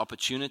utilize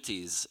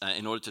opportunities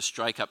in order to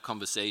strike up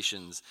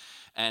conversations.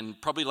 And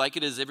probably like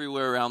it is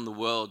everywhere around the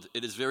world,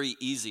 it is very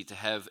easy to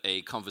have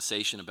a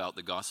conversation about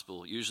the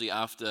gospel. Usually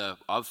after,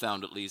 I've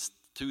found at least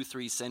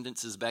 2-3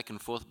 sentences back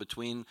and forth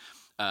between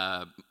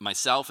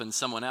myself and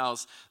someone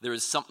else, there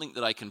is something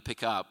that I can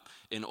pick up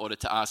in order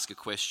to ask a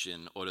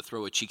question or to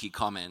throw a cheeky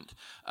comment,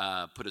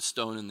 put a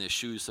stone in their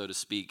shoe, so to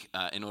speak,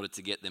 in order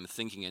to get them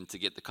thinking and to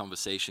get the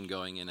conversation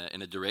going in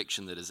a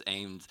direction that is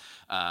aimed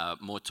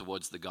more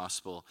towards the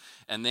gospel.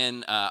 And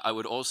then I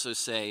would also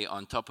say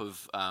on top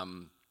of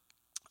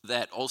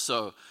that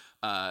also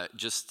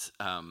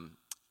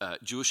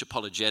Jewish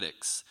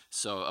apologetics.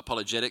 So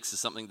apologetics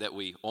is something that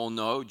we all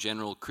know,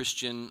 general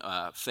Christian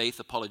faith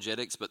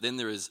apologetics, but then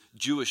there is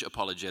Jewish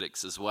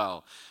apologetics as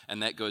well.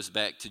 And that goes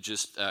back to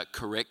just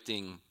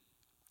correcting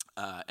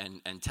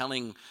and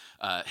telling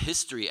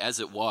history as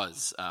it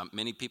was.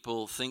 Many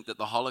people think that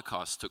the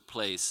Holocaust took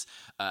place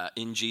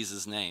in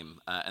Jesus' name,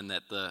 and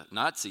that the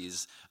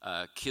Nazis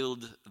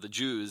killed the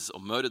Jews or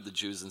murdered the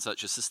Jews in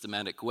such a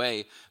systematic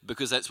way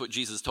because that's what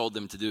Jesus told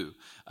them to do.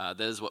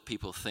 That is what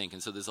people think.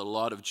 And so there's a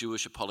lot of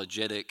Jewish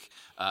apologetic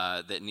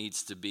that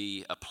needs to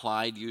be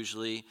applied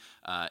usually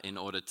in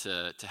order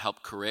to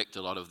help correct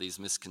a lot of these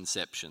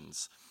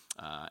misconceptions.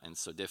 And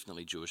so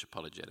definitely Jewish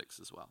apologetics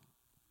as well.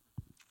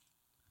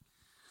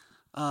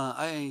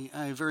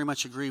 I very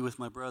much agree with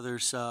my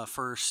brother's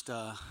first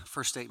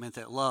statement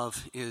that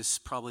love is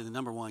probably the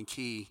number one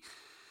key.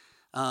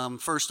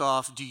 First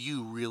off, do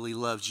you really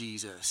love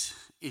Jesus?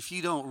 If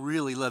you don't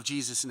really love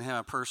Jesus and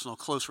have a personal,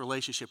 close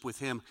relationship with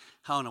him,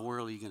 how in the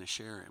world are you going to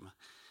share him?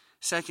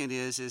 Second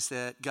is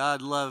that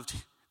God loved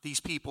these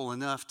people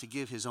enough to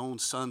give his own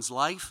son's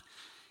life.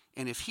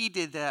 And if he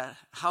did that,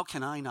 how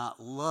can I not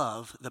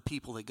love the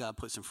people that God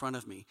puts in front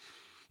of me?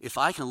 If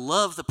I can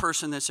love the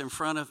person that's in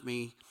front of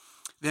me,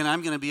 then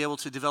I'm going to be able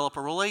to develop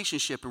a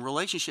relationship. And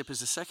relationship is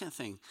the second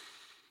thing.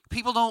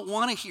 People don't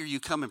want to hear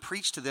you come and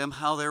preach to them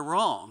how they're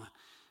wrong.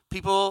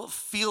 People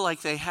feel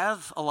like they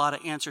have a lot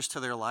of answers to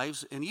their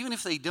lives. And even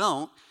if they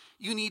don't,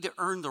 you need to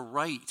earn the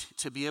right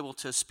to be able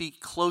to speak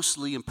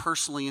closely and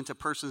personally into a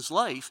person's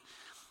life.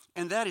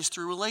 And that is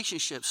through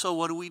relationships. So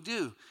what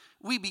do?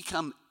 We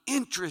become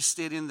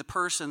interested in the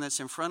person that's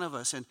in front of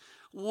us. And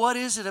what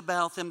is it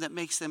about them that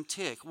makes them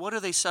tick? What are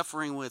they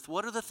suffering with?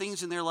 What are the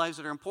things in their lives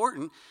that are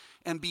important?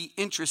 And be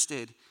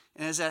interested.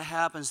 And as that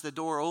happens, the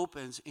door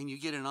opens and you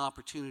get an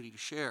opportunity to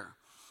share.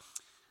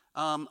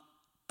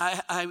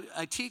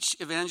 I teach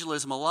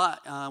evangelism a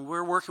lot.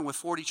 We're working with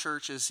 40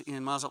 churches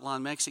in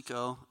Mazatlan,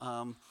 Mexico.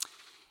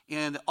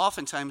 And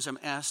oftentimes I'm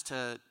asked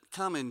to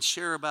come and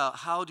share about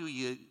how do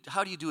you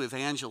do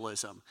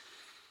evangelism.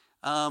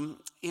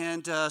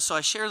 So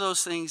I share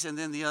those things, and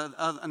then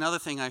another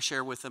thing I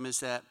share with them is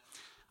that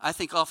I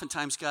think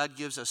oftentimes God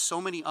gives us so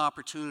many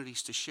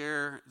opportunities to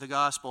share the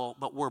gospel,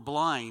 but we're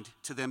blind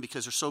to them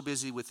because we're so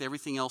busy with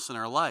everything else in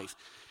our life.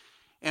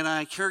 And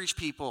I encourage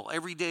people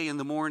every day in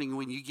the morning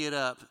when you get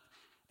up,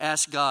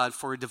 ask God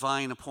for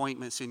divine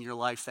appointments in your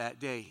life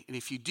that day. And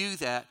if you do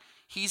that,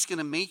 he's going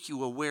to make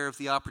you aware of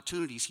the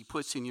opportunities he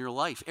puts in your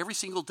life every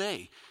single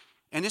day.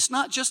 And it's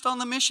not just on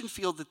the mission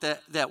field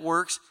that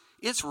works.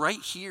 It's right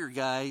here,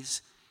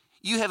 guys.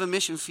 You have a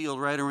mission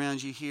field right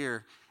around you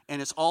here.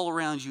 And it's all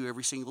around you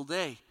every single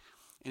day.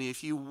 And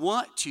if you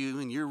want to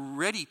and you're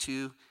ready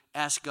to,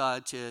 ask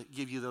God to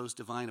give you those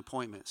divine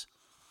appointments.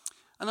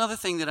 Another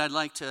thing that I'd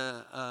like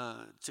to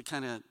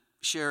kind of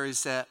share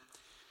is that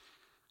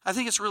I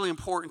think it's really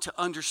important to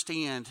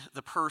understand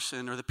the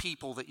person or the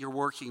people that you're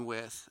working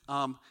with.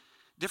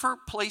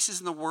 Different places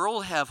in the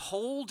world have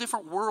whole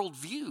different world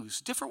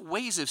views, different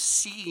ways of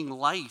seeing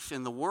life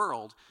in the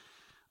world.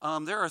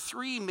 There are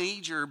three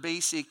major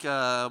basic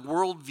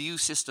worldview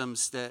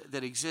systems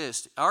that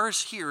exist.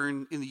 Ours here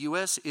in the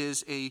U.S.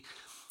 is a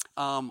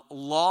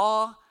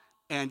law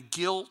and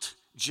guilt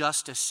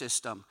justice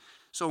system.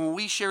 So when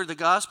we share the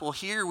gospel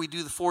here, we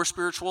do the 4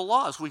 spiritual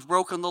laws. We've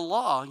broken the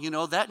law.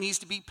 That needs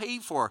to be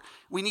paid for.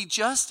 We need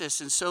justice.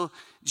 And so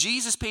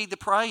Jesus paid the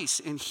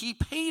price, and he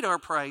paid our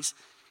price,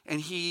 and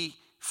he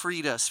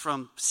freed us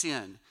from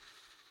sin.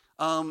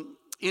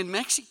 In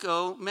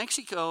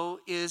Mexico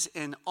is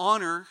an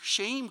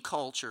honor-shame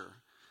culture.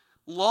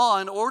 Law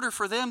and order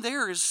for them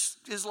there is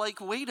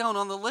like way down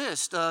on the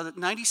list.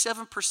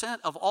 97%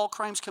 of all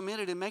crimes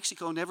committed in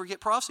Mexico never get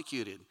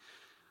prosecuted.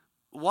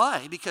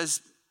 Why?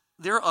 Because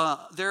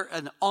they're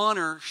an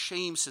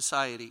honor-shame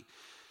society.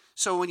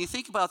 So when you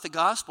think about the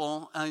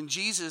gospel, and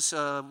Jesus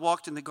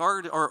walked in the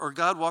garden, or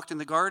God walked in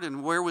the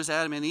garden, where was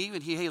Adam and Eve?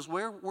 And he says,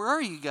 where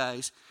are you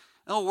guys?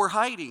 Oh, we're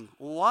hiding.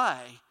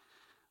 Why?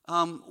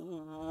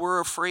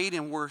 We're afraid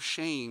and we're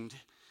ashamed.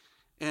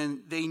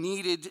 And they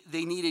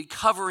needed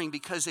covering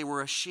because they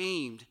were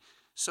ashamed.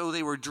 So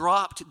they were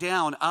dropped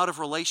down out of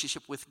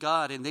relationship with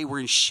God, and they were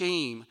in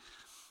shame.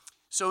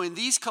 So in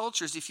these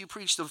cultures, if you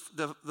preach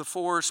the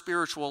 4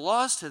 spiritual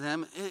laws to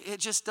them, it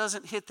just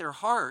doesn't hit their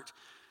heart.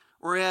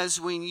 Whereas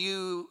when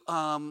you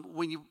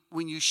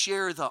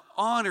share the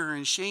honor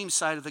and shame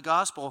side of the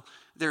gospel,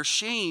 they're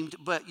shamed,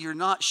 but you're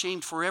not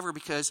shamed forever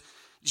because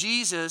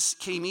Jesus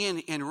came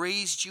in and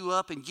raised you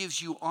up and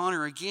gives you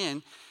honor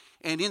again.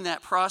 And in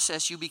that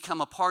process, you become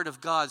a part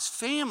of God's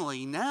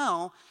family.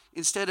 Now,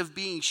 instead of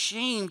being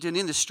shamed and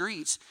in the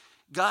streets,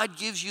 God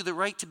gives you the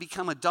right to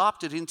become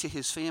adopted into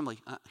his family.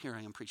 Here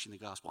I am preaching the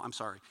gospel. I'm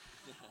sorry.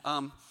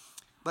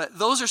 But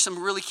those are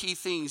some really key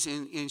things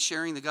in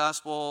sharing the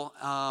gospel.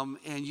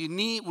 And you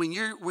need, when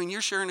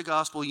you're sharing the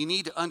gospel, you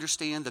need to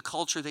understand the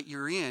culture that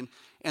you're in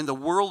and the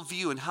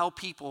worldview and how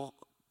people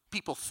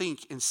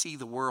think and see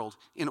the world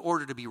in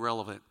order to be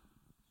relevant.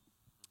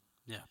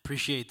 Yeah,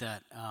 appreciate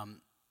that.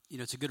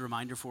 It's a good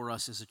reminder for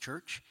us as a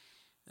church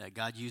that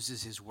God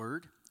uses his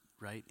word,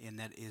 right? And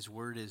that his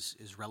word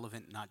is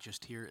relevant not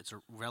just here, it's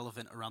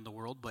relevant around the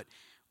world. But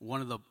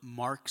one of the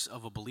marks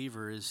of a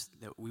believer is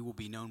that we will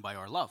be known by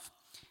our love.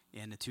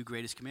 And the two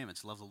greatest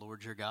commandments, love the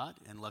Lord your God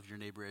and love your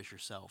neighbor as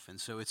yourself.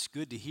 And so it's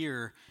good to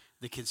hear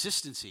the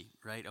consistency,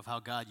 right, of how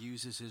God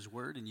uses his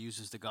word and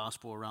uses the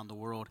gospel around the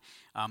world.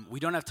 We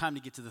don't have time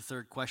to get to the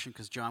third question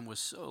because John was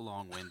so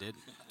long-winded.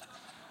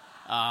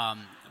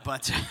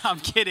 But I'm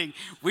kidding.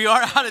 We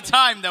are out of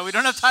time, though. We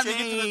don't have time to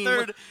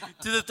get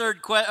to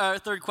the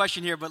third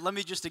question here. But let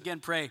me just again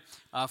pray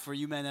for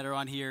you men that are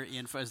on here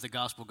and as the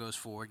gospel goes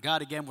forward.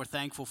 God, again, we're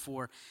thankful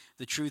for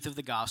the truth of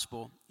the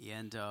gospel.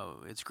 And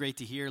it's great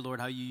to hear, Lord,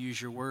 how you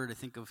use your word. I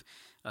think of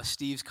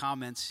Steve's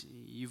comments.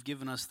 You've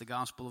given us the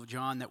gospel of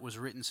John that was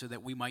written so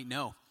that we might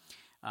know.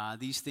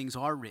 These things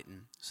are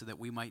written so that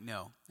we might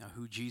know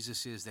who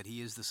Jesus is, that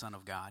he is the Son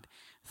of God.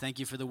 Thank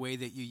you for the way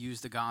that you use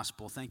the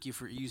gospel. Thank you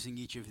for using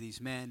each of these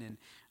men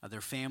and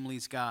their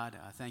families, God.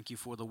 Thank you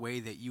for the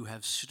way that you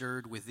have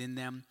stirred within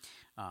them,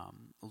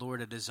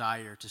 Lord, a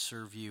desire to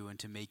serve you and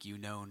to make you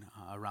known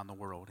around the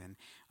world.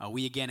 And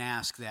we again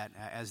ask that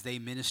as they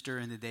minister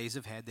in the days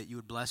ahead, that you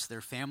would bless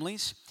their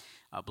families,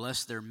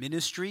 bless their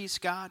ministries,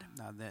 God,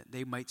 that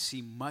they might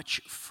see much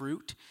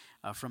fruit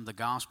from the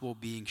gospel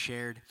being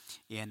shared,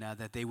 and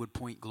that they would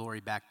point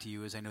glory back to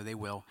you, as I know they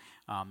will,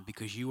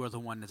 because you are the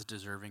one that's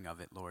deserving of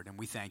it, Lord. And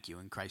we thank you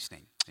in Christ's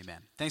name. Amen.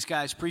 Thanks,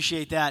 guys.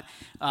 Appreciate that.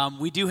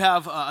 We do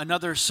have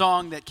another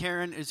song that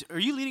Karen is. Are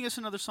you leading us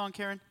another song,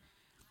 Karen?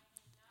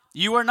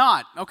 You are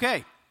not.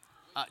 Okay.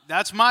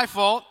 That's my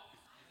fault.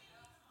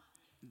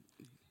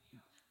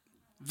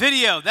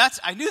 Video.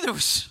 I knew there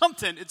was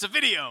something. It's a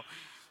video.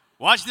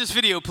 Watch this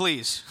video,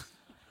 please.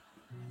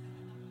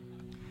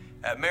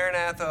 At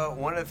Maranatha,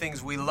 one of the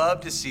things we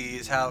love to see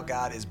is how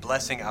God is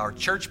blessing our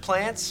church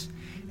plants.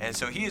 And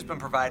so he has been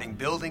providing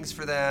buildings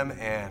for them,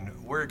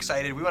 and we're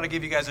excited. We want to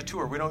give you guys a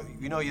tour.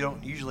 You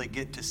don't usually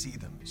get to see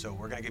them, so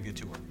we're going to give you a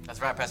tour. That's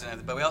right, Pastor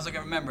Anthony. But we also got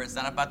to remember, it's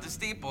not about the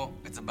steeple,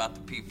 it's about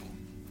the people.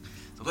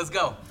 So let's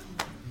go.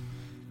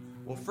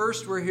 Well,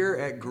 first we're here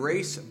at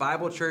Grace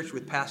Bible Church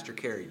with Pastor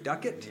Kerry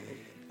Duckett.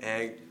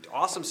 And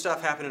awesome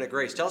stuff happening at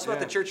Grace. Tell us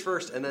about the church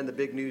first, and then the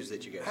big news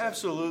that you guys have.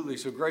 Absolutely.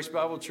 So Grace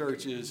Bible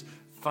Church is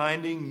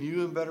finding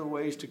new and better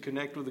ways to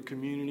connect with the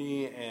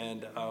community,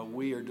 and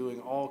we are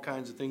doing all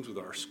kinds of things with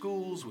our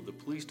schools, with the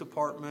police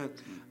department,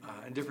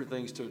 and different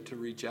things to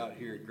reach out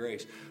here at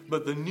Grace.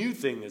 But the new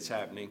thing that's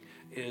happening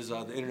is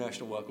the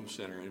International Welcome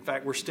Center. In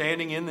fact, we're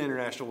standing in the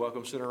International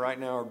Welcome Center right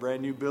now, our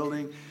brand new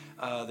building.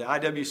 The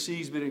IWC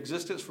has been in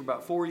existence for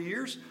about 4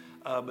 years.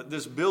 But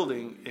this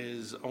building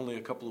is only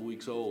a couple of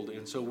weeks old,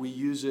 and so we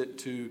use it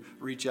to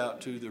reach out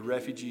to the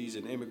refugees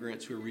and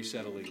immigrants who are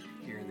resettling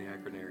here in the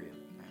Akron area.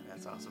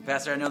 That's awesome.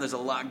 Pastor, I know there's a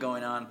lot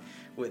going on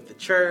with the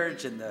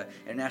church and the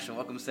International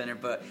Welcome Center,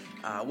 but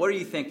what are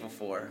you thankful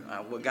for?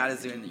 What God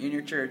is doing in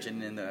your church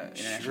and in the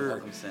International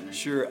Welcome Center?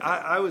 Sure.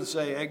 I would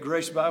say at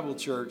Grace Bible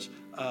Church,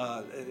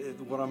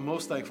 what I'm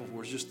most thankful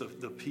for is just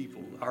the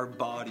people, our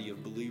body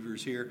of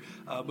believers here,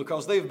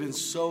 because they've been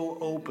so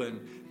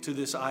open to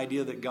this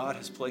idea that God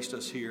has placed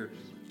us here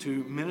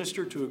to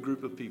minister to a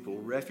group of people,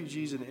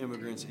 refugees and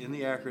immigrants in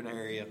the Akron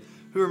area,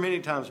 who are many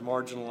times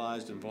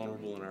marginalized and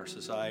vulnerable in our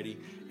society,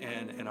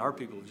 and our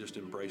people have just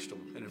embraced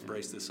them and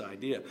embraced this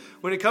idea.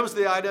 When it comes to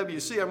the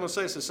IWC, I'm going to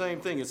say it's the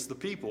same thing. It's the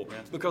people,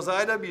 because the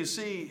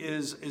IWC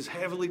is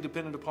heavily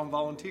dependent upon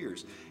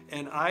volunteers,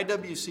 and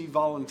IWC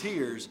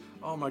volunteers,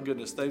 oh my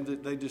goodness,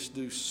 they just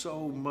do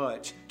so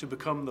much to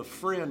become the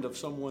friend of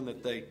someone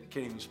that they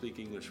can't even speak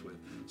English with.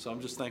 So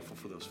I'm just thankful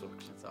for those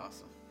folks. That's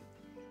awesome.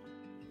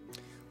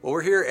 Well,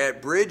 we're here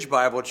at Bridge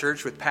Bible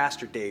Church with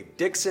Pastor Dave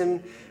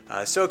Dixon.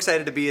 So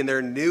excited to be in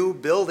their new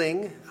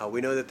building.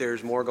 We know that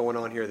there's more going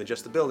on here than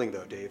just the building,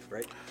 though, Dave,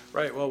 right?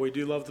 Right. Well, we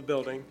do love the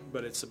building,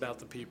 but it's about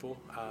the people.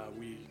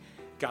 We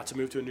got to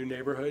move to a new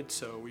neighborhood,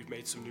 so we've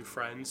made some new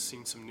friends,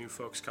 seen some new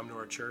folks come to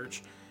our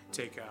church,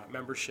 take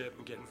membership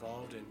and get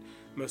involved. And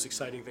the most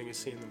exciting thing is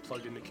seeing them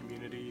plugged into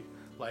community,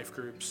 life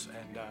groups,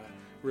 and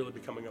really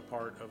becoming a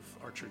part of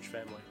our church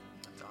family.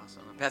 That's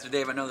awesome. Pastor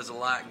Dave, I know there's a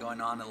lot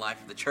going on in the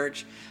life of the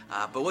church,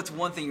 but what's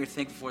one thing you're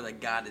thankful for that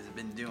God has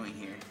been doing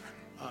here?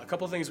 A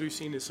couple of things we've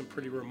seen is some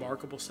pretty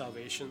remarkable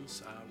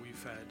salvations.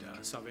 We've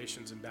had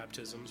salvations and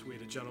baptisms. We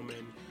had a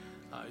gentleman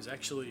who's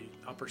actually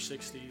upper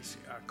 60s,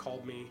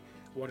 called me,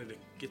 wanted to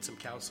get some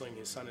counseling.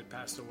 His son had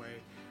passed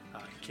away.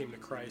 He came to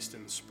Christ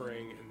in the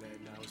spring and then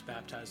was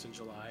baptized in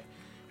July.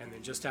 And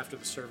then just after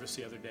the service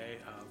the other day,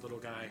 a little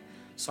guy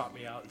sought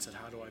me out and said,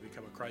 how do I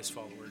become a Christ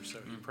follower? So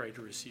he prayed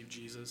to receive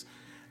Jesus.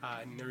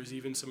 And there was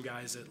even some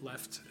guys that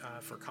left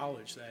for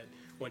college that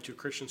went to a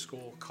Christian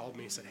school, called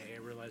me and said, hey, I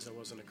realized I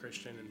wasn't a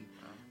Christian, and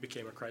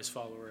became a Christ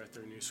follower at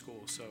their new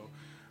school. So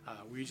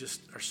we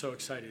just are so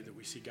excited that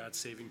we see God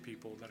saving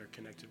people that are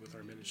connected with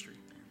our ministry.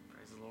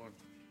 Praise the Lord.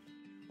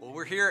 Well,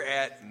 we're here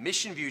at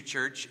Mission View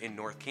Church in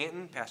North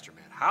Canton. Pastor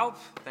Matt Haupt,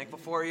 thankful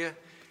for you.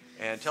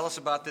 And tell us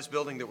about this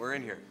building that we're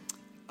in here.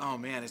 Oh,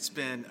 man, it's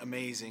been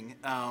amazing.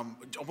 I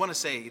want to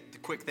say a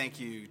quick thank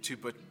you to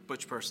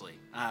Butch Pursley.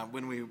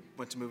 When we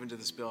went to move into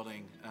this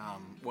building,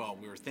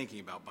 we were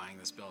thinking about buying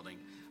this building.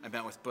 I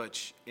met with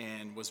Butch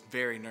and was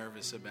very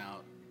nervous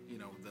about,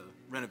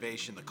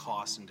 renovation, the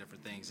cost, and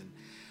different things. And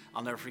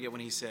I'll never forget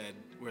when he said,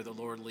 "Where the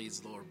Lord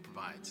leads, the Lord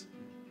provides."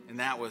 And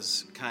that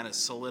was kind of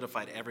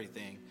solidified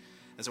everything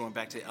as I went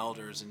back to the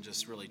elders and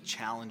just really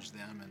challenged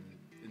them and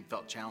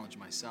felt challenged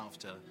myself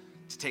to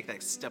take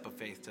that step of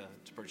faith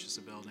to purchase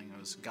a building. It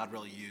was God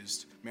really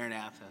used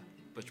Maranatha,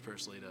 Butch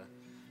Pursley,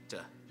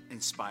 to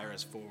inspire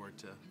us forward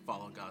to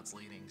follow God's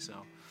leading.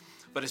 So,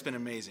 but it's been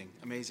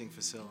amazing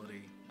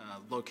facility.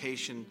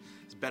 Location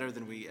is better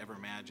than we ever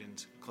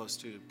imagined, close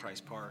to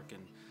Price Park,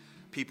 and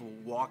people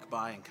walk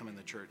by and come in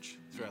the church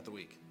throughout the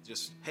week.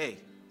 Just, hey,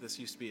 this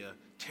used to be a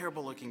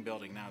terrible looking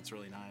building, now it's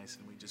really nice,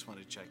 and we just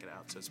wanted to check it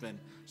out. So it's been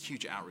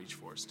huge outreach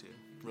for us too.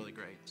 Really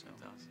great. So.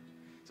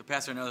 So,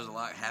 Pastor, I know there's a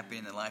lot happening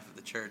in the life of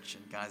the church,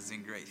 and God's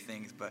doing great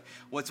things, but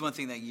what's one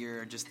thing that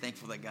you're just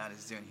thankful that God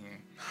is doing here?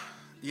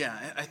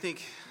 Yeah, I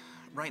think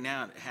right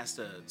now it has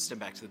to stem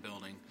back to the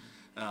building.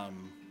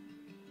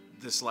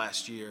 This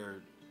last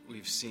year,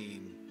 we've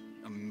seen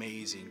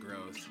amazing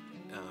growth.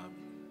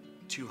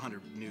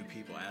 200 new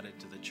people added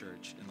to the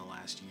church in the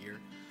last year.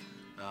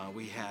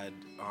 We had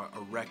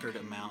a record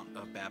amount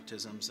of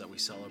baptisms that we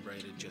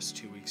celebrated just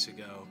 2 weeks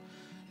ago.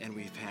 And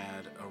we've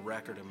had a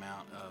record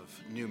amount of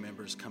new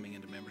members coming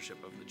into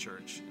membership of the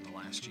church in the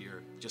last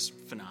year. Just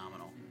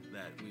phenomenal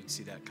that we'd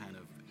see that kind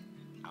of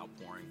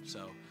outpouring.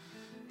 So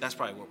that's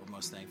probably what we're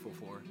most thankful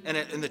for.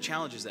 And the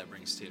challenges that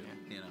brings too,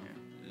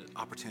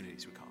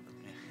 opportunities we call them.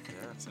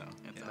 Yeah. So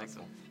That's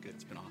thankful. Good,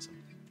 it's been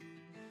awesome.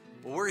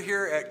 Well, we're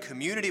here at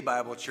Community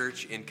Bible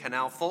Church in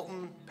Canal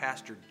Fulton,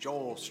 Pastor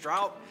Joel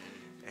Strout.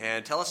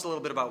 And tell us a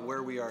little bit about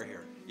where we are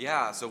here.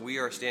 Yeah, so we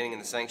are standing in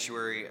the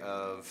sanctuary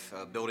of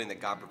a building that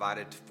God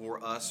provided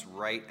for us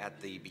right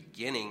at the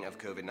beginning of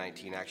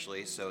COVID-19,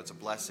 actually. So it's a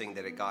blessing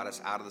that it got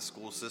us out of the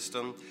school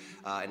system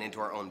and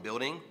into our own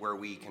building, where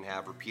we can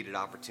have repeated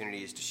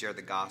opportunities to share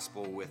the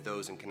gospel with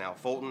those in Canal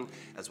Fulton,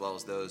 as well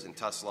as those in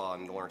Tuslaw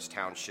and Lawrence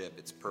Township.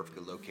 It's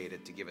perfectly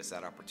located to give us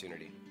that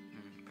opportunity.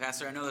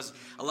 Pastor, I know there's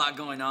a lot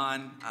going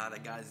on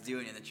that God is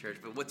doing in the church,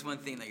 but what's one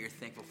thing that you're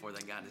thankful for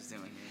that God is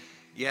doing here?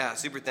 Yeah,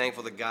 super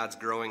thankful that God's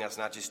growing us,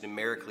 not just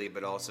numerically,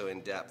 but also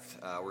in depth.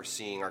 We're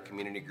seeing our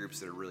community groups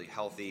that are really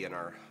healthy and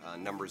our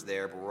numbers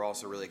there, but we're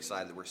also really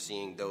excited that we're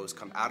seeing those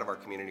come out of our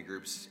community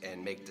groups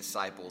and make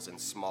disciples in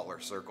smaller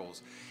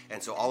circles.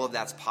 And so all of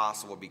that's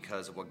possible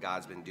because of what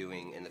God's been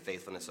doing in the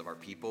faithfulness of our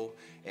people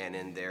and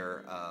in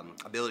their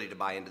ability to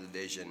buy into the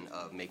vision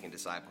of making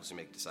disciples and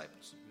make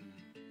disciples.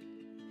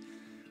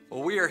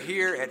 Well, we are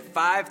here at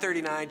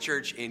 539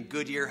 Church in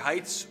Goodyear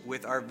Heights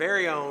with our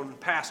very own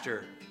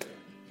pastor,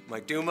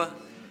 Mike Duma,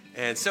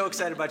 and so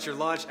excited about your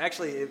launch.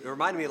 Actually, it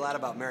reminded me a lot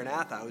about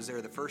Maranatha. I was there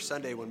the first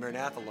Sunday when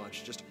Maranatha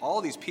launched. Just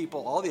all these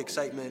people, all the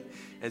excitement,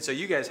 and so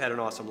you guys had an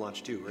awesome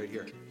launch too, right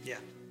here. Yeah.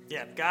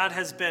 God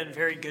has been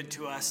very good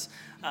to us.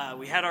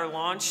 We had our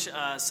launch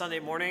Sunday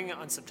morning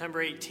on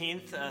September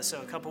 18th,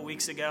 so a couple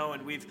weeks ago,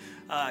 and we've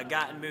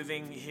gotten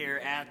moving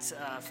here at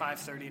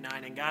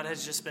 539, and God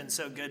has just been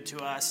so good to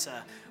us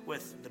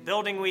with the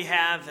building we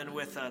have and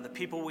with the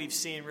people we've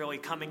seen really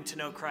coming to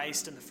know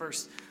Christ in the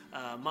first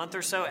month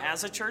or so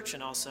as a church,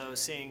 and also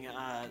seeing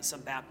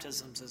some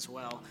baptisms as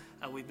well.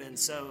 We've been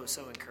so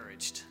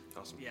encouraged.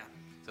 Awesome. Yeah.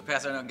 So,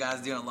 Pastor, I know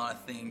God's doing a lot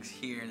of things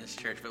here in this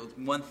church, but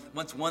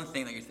what's one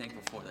thing that you're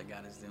thankful for that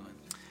God is doing?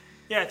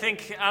 Yeah, I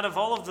think out of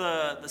all of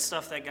the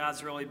stuff that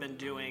God's really been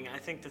doing, I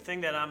think the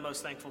thing that I'm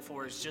most thankful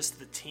for is just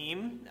the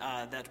team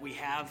that we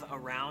have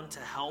around to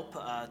help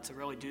to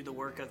really do the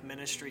work of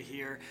ministry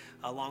here,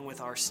 along with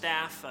our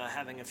staff.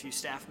 Having a few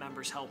staff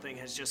members helping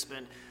has just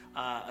been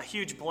a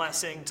huge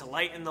blessing to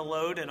lighten the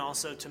load and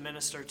also to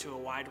minister to a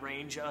wide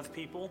range of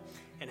people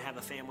and have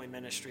a family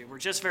ministry. We're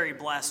just very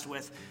blessed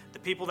with the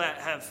people that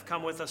have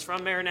come with us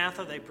from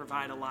Maranatha. They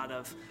provide a lot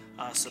of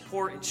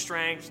support and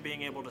strength,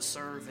 being able to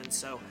serve, and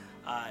so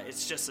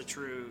it's just a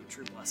true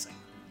blessing.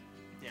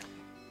 Yeah.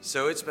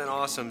 So it's been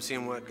awesome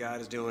seeing what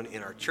God is doing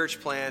in our church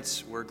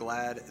plants. We're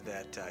glad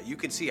that you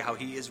can see how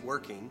He is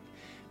working,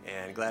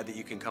 and glad that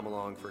you can come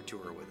along for a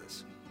tour with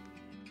us.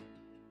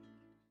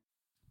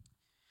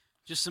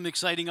 Just some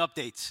exciting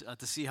updates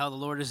to see how the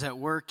Lord is at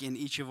work in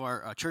each of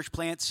our church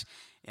plants,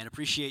 and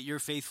appreciate your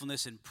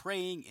faithfulness in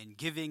praying and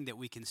giving that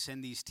we can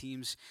send these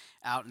teams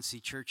out and see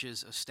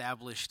churches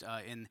established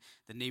in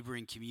the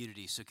neighboring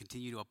communities. So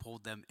continue to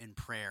uphold them in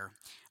prayer.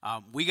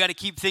 We got to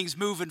keep things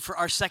moving for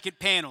our second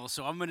panel,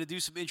 so I'm going to do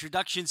some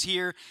introductions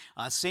here.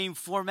 Same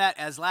format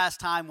as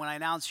last time. When I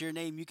announce your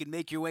name, you can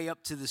make your way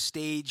up to the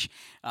stage.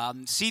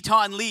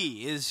 Seaton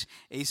Lee is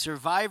a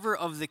survivor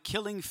of the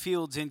killing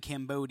fields in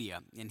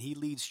Cambodia, and he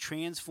leads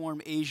Transform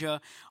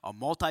Asia, a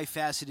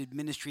multifaceted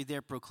ministry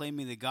there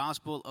proclaiming the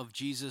gospel of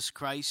Jesus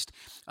Christ.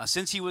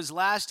 Since he was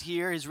last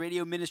here, his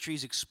radio ministry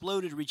has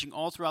exploded, reaching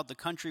all throughout the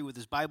country with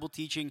his Bible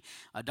teaching.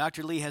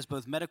 Dr. Lee has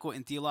both medical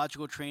and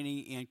theological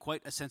training and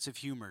quite a sense of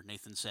humor,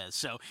 Nathan says.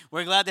 So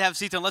we're glad to have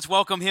Seaton. Let's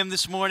welcome him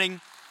this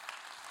morning.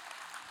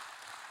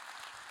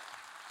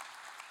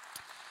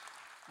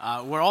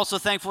 We're also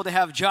thankful to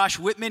have Josh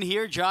Whitman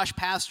here. Josh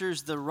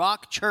pastors the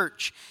Rock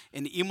Church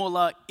in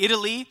Imola,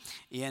 Italy.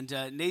 And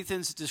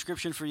Nathan's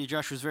description for you,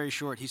 Josh, was very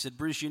short. He said,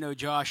 Bruce, you know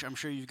Josh, I'm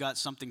sure you've got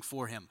something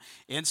for him.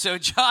 And so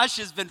Josh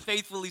has been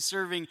faithfully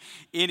serving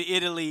in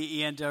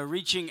Italy and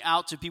reaching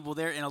out to people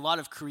there in a lot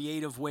of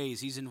creative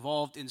ways. He's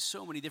involved in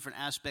so many different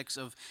aspects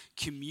of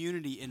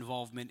community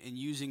involvement and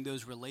using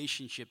those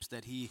relationships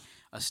that he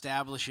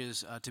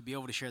establishes to be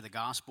able to share the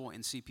gospel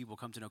and see people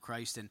come to know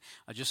Christ. And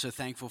just so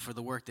thankful for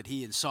the work that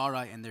he and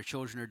Sarah and their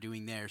children are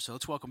doing there. So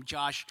let's welcome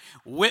Josh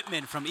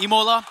Whitman from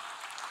Imola.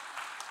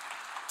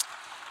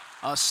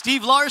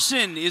 Steve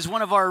Larson is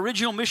one of our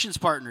original missions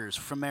partners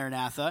from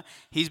Maranatha.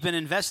 He's been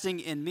investing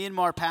in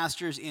Myanmar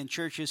pastors and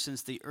churches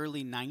since the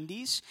early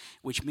 90s,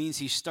 which means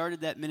he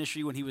started that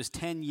ministry when he was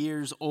 10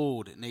 years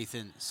old,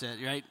 Nathan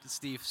said, right,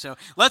 Steve? So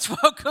let's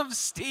welcome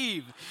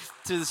Steve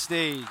to the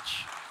stage.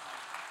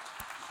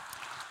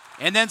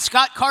 And then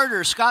Scott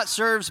Carter. Scott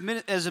serves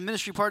as a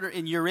ministry partner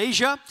in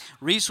Eurasia,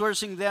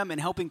 resourcing them and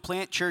helping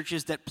plant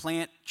churches that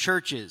plant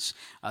churches.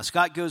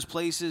 Scott goes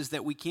places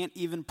that we can't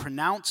even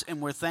pronounce, and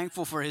we're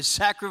thankful for his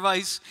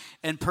sacrifice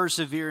and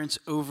perseverance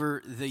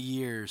over the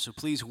years. So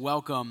please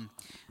welcome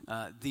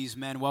these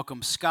men.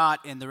 Welcome Scott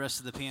and the rest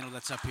of the panel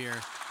that's up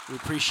here. We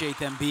appreciate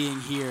them being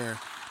here.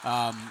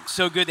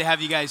 So good to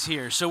have you guys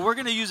here. So we're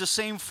going to use the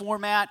same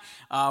format.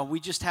 We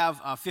just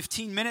have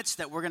 15 minutes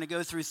that we're going to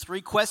go through 3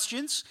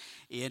 questions.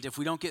 And if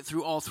we don't get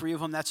through all 3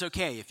 of them, that's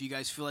okay. If you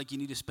guys feel like you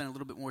need to spend a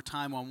little bit more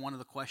time on one of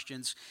the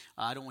questions,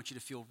 I don't want you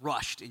to feel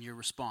rushed in your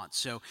response.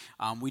 So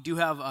we do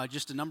have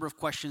just a number of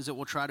questions that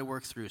we'll try to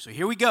work through. So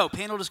here we go.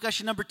 Panel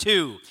discussion number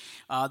 2.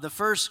 The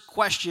first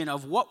question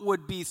of what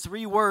would be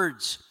 3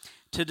 words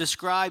to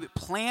describe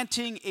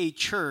planting a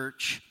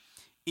church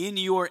in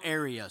your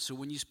area. So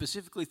when you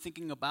specifically think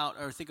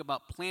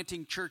about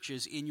planting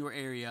churches in your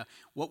area,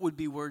 what would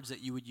be words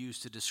that you would use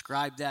to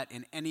describe that?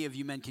 And any of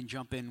you men can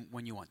jump in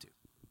when you want to.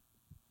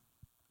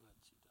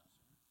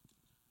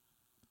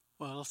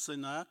 Well,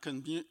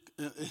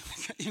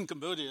 in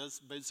Cambodia,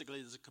 basically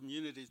it's a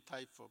community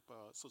type of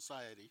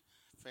society.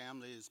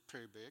 Family is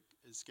pretty big.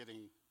 It's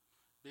getting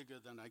bigger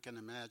than I can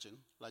imagine.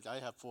 Like I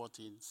have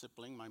 14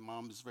 siblings. My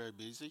mom is very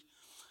busy.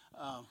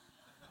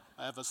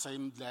 I have the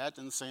same dad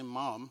and same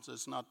mom. So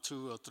it's not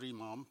 2 or 3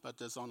 mom, but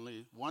there's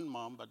only 1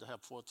 mom, but I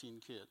have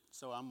 14 kids.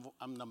 So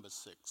I'm number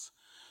 6.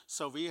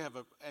 So we have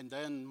and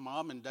then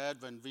mom and dad,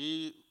 when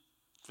we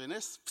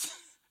finish,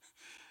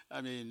 I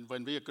mean,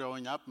 when we are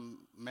growing up and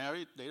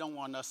married, they don't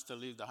want us to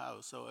leave the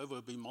house, so it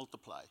will be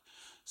multiplied.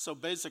 So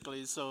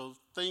basically,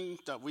 thing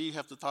that we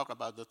have to talk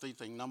about, the 3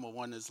 things. Number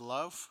 1 is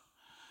love.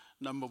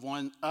 Number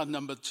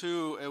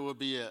 2, it will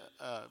be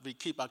we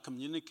keep our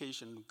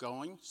communication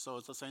going. So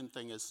it's the same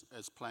thing as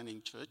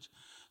planting church.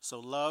 So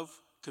love,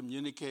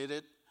 communicate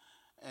it,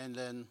 and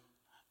then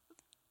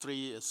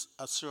 3 is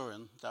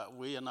assurance that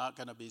we are not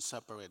going to be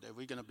separated.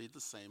 We're going to be the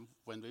same.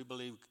 When we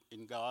believe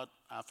in God,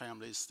 our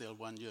family is still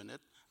one unit.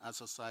 Our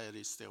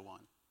society is still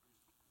one.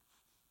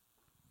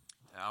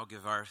 I'll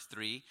give our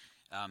 3.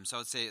 So I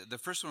would say the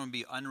first one would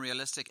be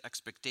unrealistic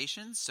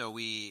expectations. So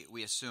we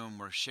assume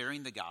we're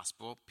sharing the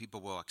gospel.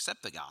 People will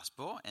accept the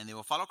gospel, and they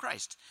will follow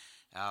Christ.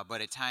 But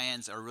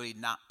Italians are really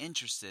not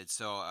interested.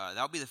 So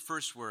that would be the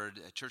first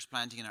word, church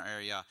planting in our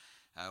area.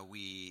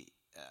 We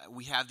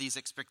have these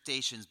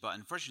expectations, but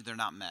unfortunately they're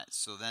not met.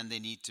 So then they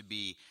need to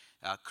be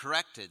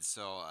corrected.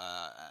 So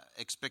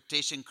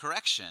expectation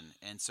correction.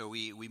 And so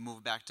we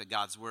move back to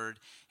God's word,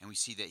 and we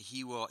see that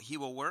He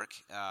will work.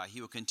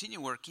 He will continue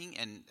working,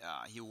 and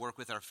He will work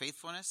with our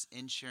faithfulness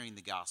in sharing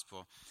the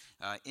gospel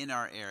in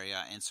our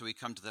area. And so we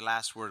come to the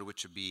last word,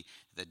 which would be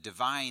the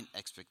divine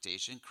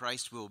expectation.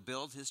 Christ will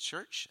build His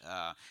church.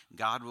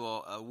 God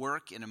will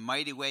work in a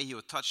mighty way. He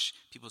will touch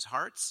people's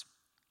hearts.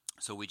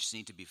 So we just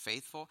need to be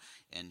faithful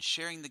in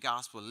sharing the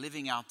gospel,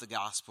 living out the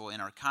gospel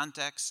in our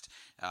context.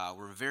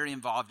 We're very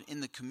involved in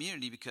the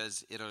community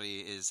because Italy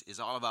is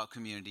all about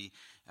community.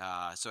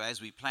 So as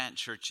we plant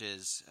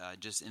churches,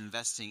 just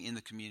investing in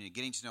the community,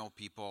 getting to know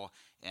people,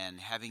 and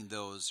having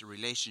those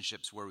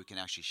relationships where we can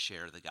actually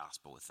share the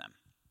gospel with them.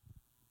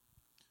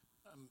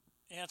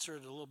 Answer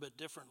it a little bit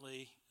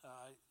differently.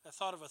 I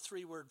thought of a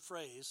 3-word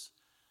phrase,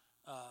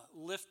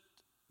 lift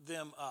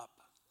them up.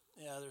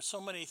 Yeah, there's so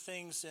many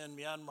things in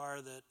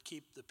Myanmar that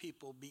keep the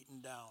people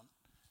beaten down.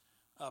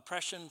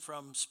 Oppression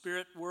from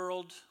spirit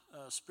world.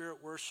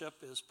 Spirit worship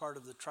is part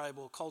of the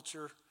tribal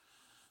culture.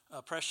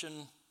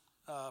 Oppression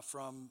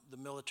from the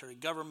military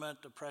government.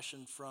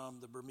 Oppression from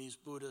the Burmese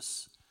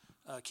Buddhists.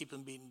 Keep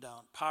them beaten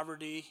down.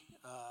 Poverty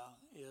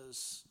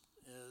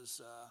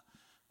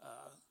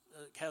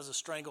has a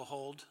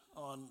stranglehold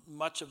on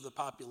much of the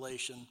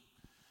population,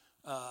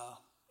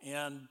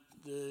 and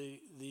the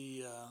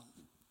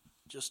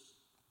just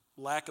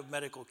lack of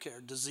medical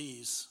care,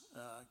 disease,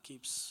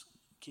 keeps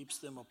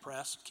them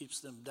oppressed, keeps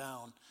them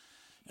down.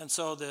 And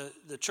so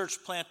the church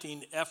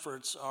planting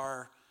efforts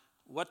are,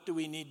 what do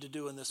we need to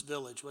do in this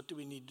village? What do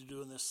we need to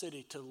do in this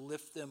city to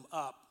lift them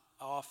up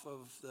off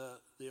of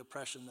the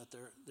oppression that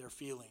they're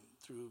feeling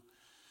through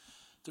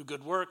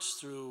good works,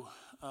 through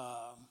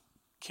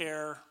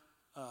care.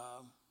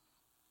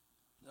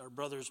 Our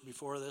brothers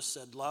before this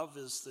said love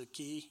is the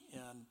key,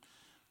 and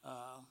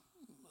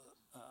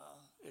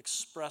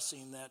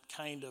expressing that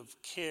kind of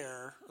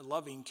care,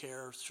 loving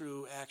care,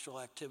 through actual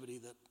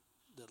activity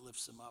that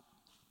lifts them up.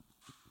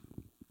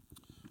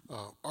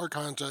 Our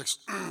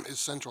context is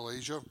Central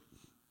Asia,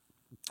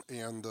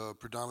 and the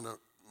predominant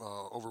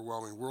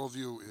overwhelming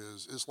worldview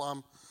is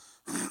Islam.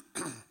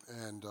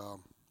 And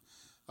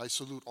I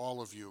salute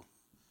all of you.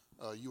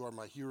 You are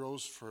my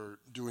heroes for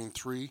doing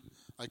 3.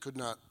 I could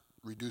not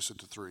reduce it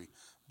to 3.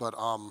 But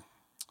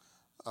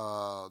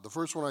the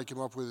first one I came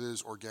up with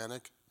is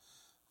organic.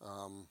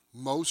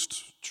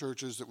 Most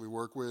churches that we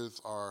work with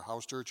are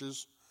house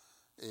churches,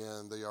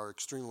 and they are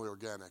extremely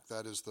organic.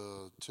 That is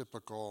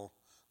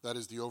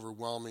the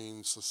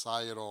overwhelming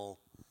societal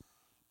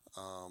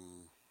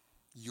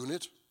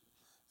unit,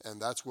 and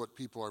that's what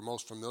people are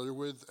most familiar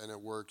with, and it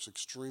works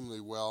extremely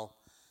well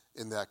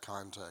in that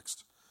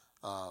context.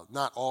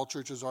 Not all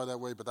churches are that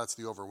way, but that's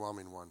the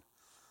overwhelming one.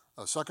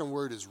 Second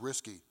word is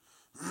risky.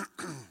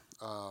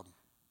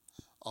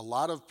 A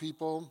lot of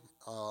people,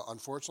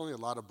 unfortunately, a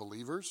lot of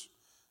believers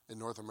in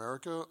North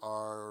America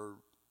are,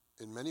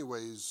 in many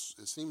ways,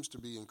 it seems to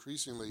be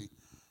increasingly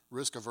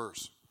risk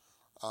averse.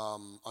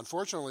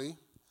 Unfortunately,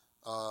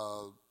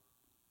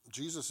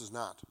 Jesus is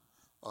not,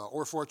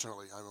 or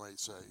fortunately, I might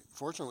say.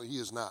 Fortunately, he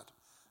is not,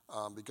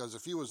 because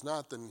if he was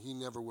not, then he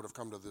never would have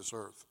come to this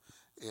earth,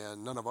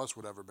 and none of us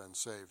would ever been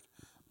saved.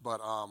 But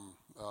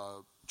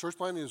church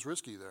planting is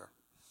risky there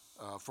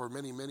for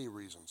many, many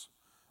reasons.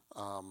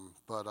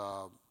 But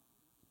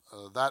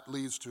that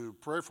leads to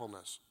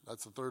prayerfulness.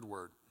 That's the third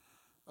word.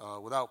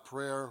 Without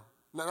prayer,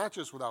 not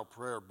just without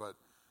prayer, but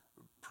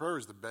prayer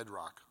is the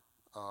bedrock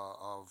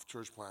of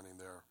church planting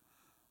there.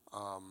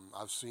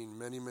 I've seen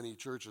many, many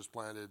churches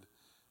planted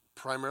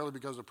primarily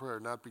because of prayer,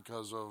 not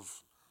because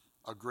of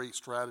a great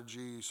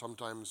strategy,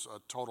 sometimes a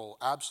total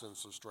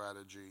absence of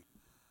strategy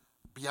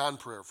beyond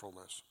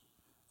prayerfulness.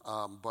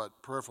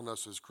 But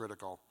prayerfulness is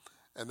critical.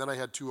 And then I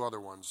had 2 other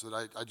ones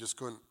that I just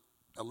couldn't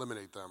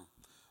eliminate them.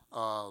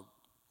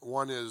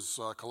 One is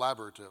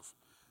collaborative.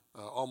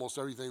 Almost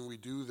everything we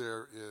do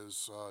there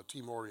is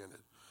team-oriented.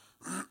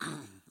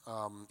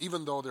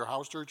 Even though they're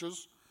house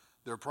churches,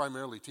 they're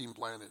primarily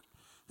team-planted.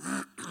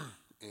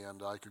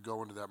 And I could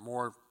go into that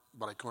more,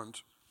 but I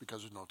couldn't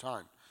because there's no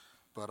time.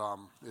 But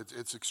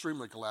it's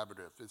extremely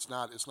collaborative. It's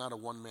not a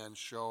one-man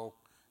show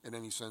in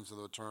any sense of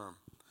the term.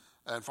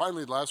 And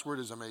finally, the last word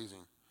is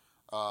amazing.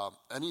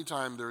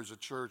 Anytime there's a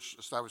church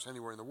established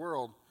anywhere in the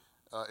world,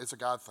 it's a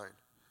God thing.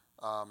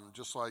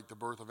 Just like the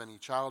birth of any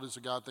child is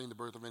a God thing, the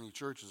birth of any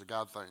church is a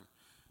God thing.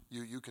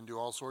 You can do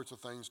all sorts of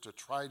things to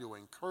try to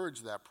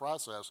encourage that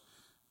process,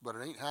 but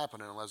it ain't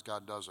happening unless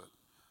God does it,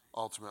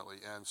 ultimately.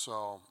 And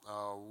so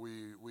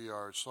we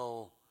are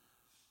so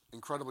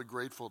incredibly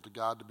grateful to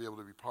God to be able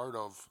to be part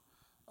of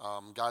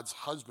God's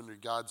husbandry,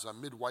 God's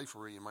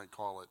midwifery, you might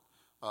call it,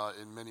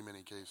 in many,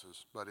 many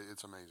cases. But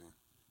it's amazing.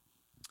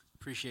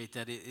 Appreciate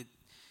that.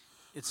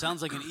 It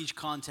sounds like in each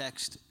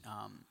context,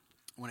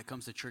 when it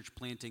comes to church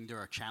planting, there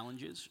are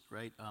challenges,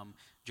 right?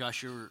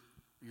 Josh,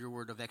 your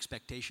word of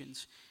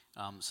expectations.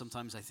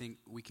 Sometimes I think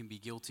we can be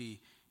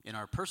guilty in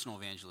our personal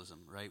evangelism,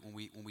 right? When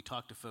we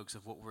talk to folks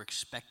of what we're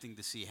expecting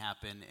to see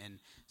happen, and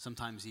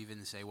sometimes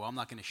even say, well, I'm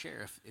not going to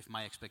share if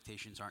my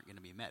expectations aren't going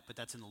to be met. But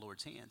that's in the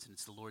Lord's hands, and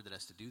it's the Lord that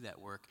has to do that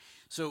work.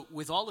 So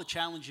with all the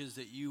challenges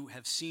that you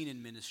have seen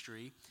in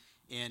ministry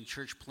and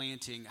church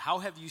planting, how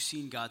have you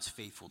seen God's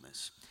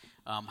faithfulness?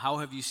 How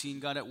have you seen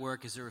God at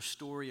work? Is there a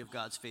story of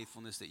God's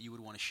faithfulness that you would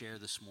want to share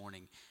this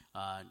morning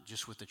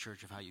just with the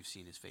church of how you've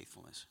seen his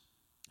faithfulness?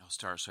 I'll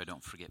start so I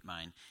don't forget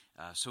mine.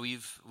 So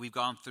we've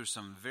gone through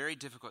some very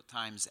difficult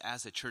times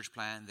as a church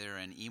plant there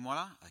in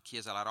Imola,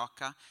 Chiesa La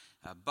Rocca.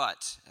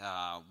 But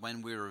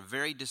when we were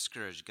very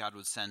discouraged, God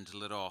would send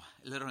little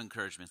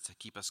encouragements to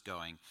keep us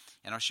going.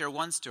 And I'll share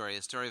one story,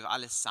 a story of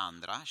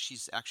Alessandra.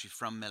 She's actually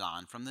from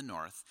Milan, from the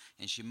north,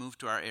 and she moved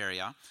to our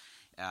area.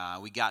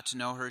 We got to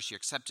know her. She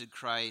accepted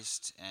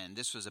Christ, and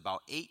this was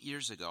about 8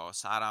 years ago.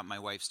 Sarah, my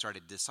wife,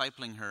 started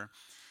discipling her.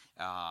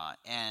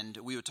 And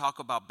we would talk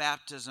about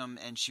baptism,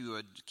 and she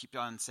would keep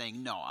on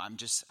saying, "No, I'm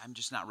just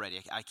not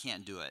ready. I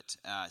can't do it."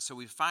 So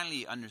we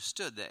finally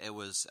understood that it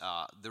was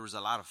there was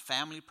a lot of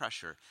family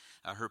pressure.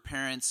 Her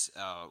parents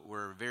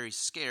were very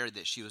scared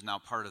that she was now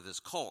part of this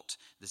cult,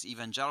 this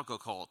evangelical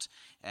cult,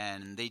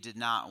 and they did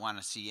not want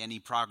to see any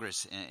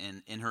progress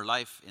in her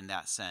life in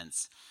that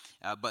sense.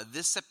 But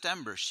this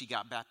September, she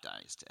got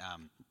baptized.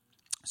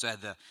 So I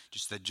had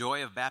the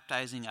joy of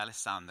baptizing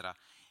Alessandra.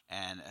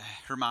 And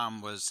her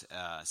mom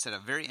said a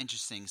very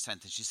interesting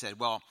sentence. She said,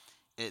 "Well,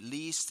 at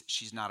least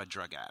she's not a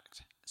drug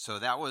addict." So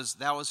that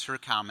was her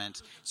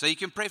comment. So you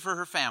can pray for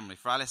her family,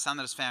 for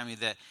Alessandra's family,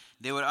 that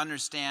they would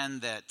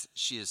understand that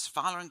she is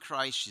following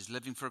Christ, she's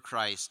living for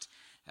Christ,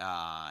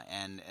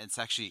 and it's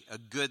actually a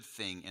good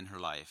thing in her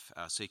life.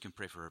 So you can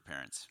pray for her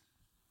parents.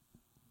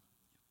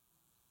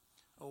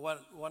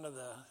 One of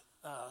the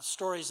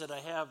stories that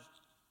I have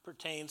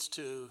pertains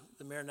to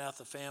the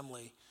Maranatha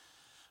family.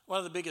 one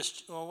of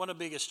the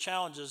biggest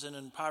challenges in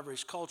an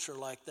impoverished culture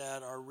like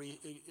that are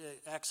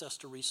access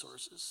to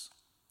resources.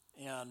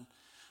 And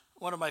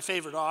one of my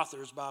favorite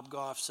authors, Bob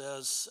Goff,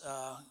 says,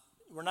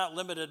 we're not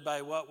limited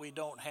by what we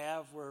don't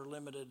have, we're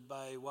limited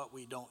by what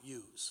we don't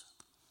use.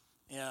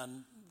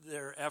 And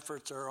their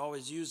efforts are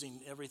always using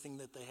everything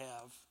that they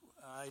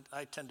have.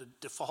 I tend to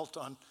default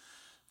on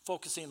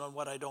focusing on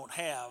what I don't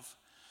have.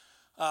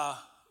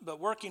 But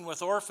working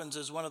with orphans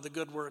is one of the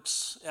Good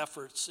Works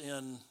efforts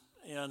in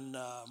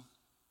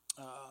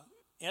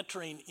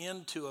entering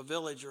into a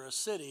village or a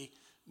city,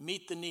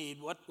 meet the need.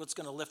 What's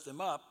going to lift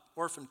them up?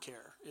 Orphan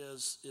care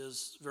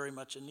is very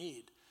much a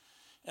need.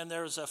 And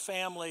there's a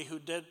family who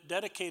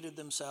dedicated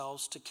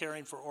themselves to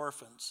caring for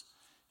orphans.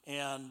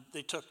 And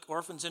they took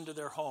orphans into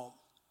their home.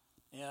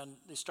 And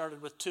they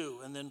started with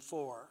 2, and then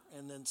 4,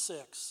 and then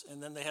 6.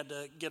 And then they had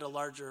to get a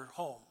larger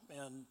home,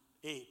 and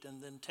 8,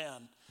 and then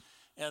 10.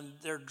 And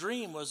their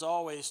dream was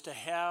always to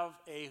have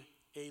a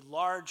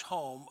large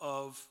home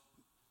of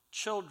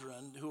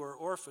children who are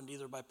orphaned,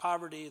 either by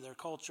poverty, their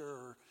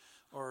culture,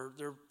 or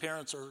their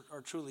parents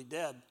are truly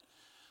dead.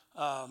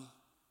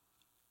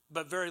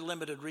 But very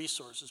limited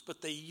resources.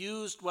 But they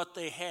used what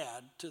they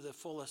had to the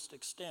fullest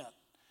extent.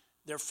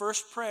 Their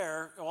first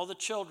prayer, all the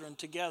children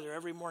together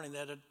every morning, they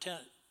had a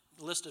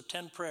list of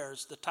 10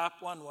 prayers. The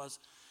top one was,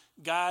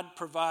 God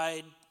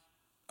provide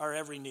our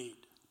every need.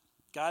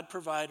 God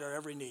provide our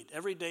every need.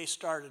 Every day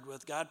started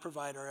with, God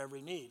provide our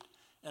every need.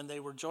 And they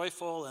were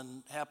joyful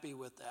and happy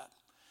with that.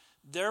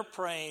 They're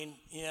praying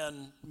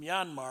in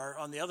Myanmar,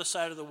 on the other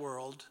side of the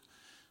world,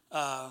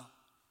 God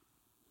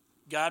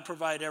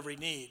provide every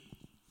need.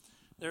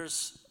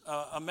 There's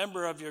a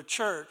member of your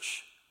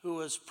church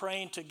who is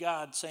praying to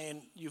God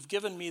saying, you've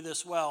given me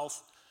this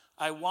wealth.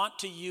 I want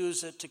to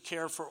use it to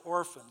care for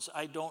orphans.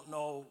 I don't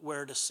know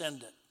where to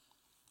send it.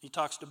 He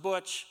talks to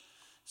Butch,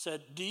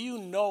 said, do you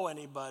know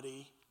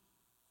anybody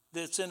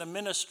that's in a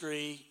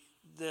ministry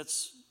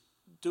that's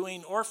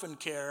doing orphan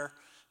care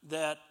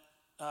that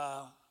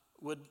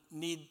would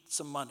need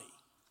some money?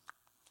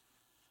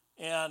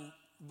 And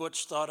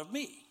Butch thought of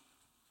me.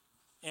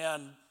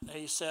 And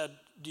he said,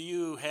 do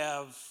you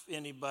have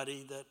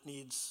anybody that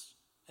needs?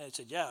 And I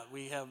said, yeah,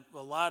 we have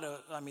a lot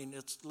of,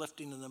 it's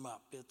lifting them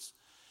up.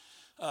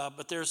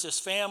 But there's this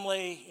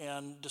family,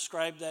 and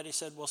described that. He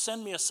said, well,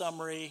 send me a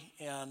summary.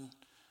 And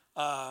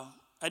I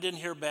didn't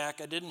hear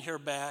back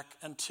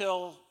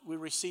until we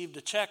received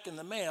a check in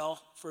the mail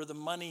for the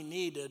money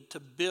needed to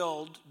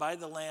buy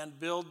the land,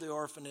 build the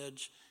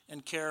orphanage,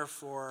 and care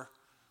for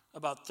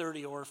about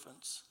 30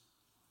 orphans.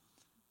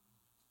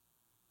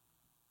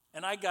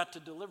 And I got to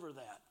deliver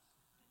that.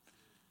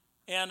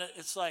 And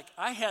it's like,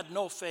 I had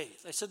no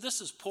faith. I said,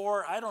 this is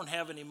poor. I don't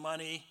have any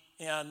money.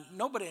 And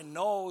nobody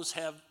knows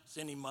has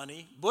any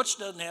money. Butch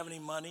doesn't have any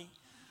money.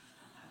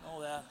 All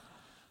that.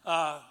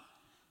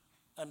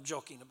 I'm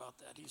joking about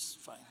that. He's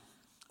fine.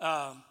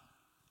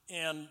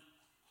 And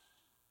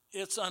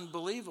it's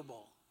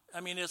unbelievable.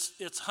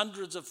 It's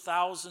hundreds of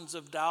thousands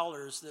of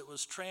dollars that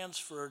was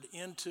transferred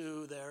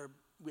into there.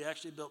 We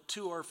actually built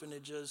 2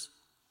 orphanages.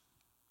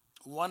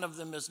 One of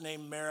them is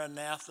named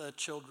Maranatha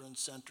Children's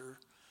Center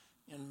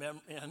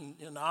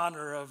in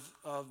honor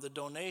of the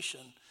donation.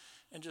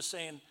 And just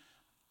saying,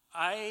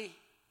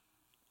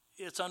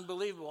 it's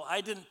unbelievable.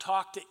 I didn't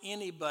talk to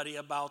anybody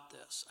about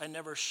this. I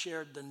never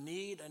shared the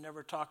need. I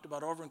never talked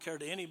about orphan care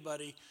to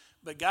anybody.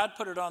 But God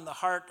put it on the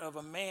heart of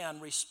a man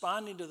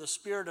responding to the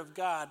Spirit of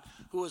God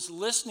who was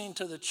listening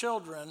to the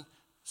children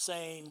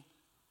saying,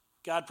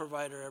 God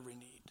provide our every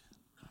need.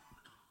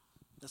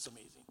 That's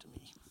amazing to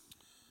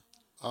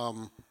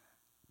me.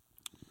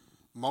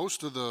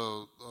 Most of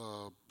the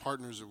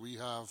partners that we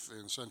have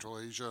in Central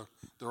Asia,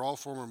 they're all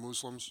former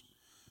Muslims.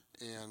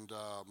 And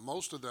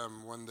most of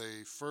them, when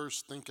they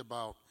first think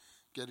about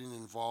getting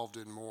involved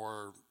in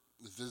more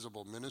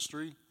visible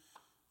ministry,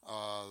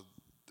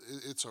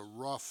 it's a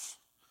rough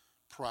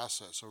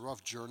process, a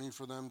rough journey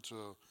for them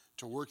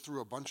to work through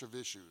a bunch of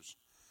issues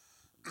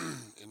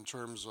in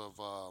terms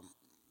of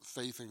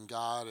faith in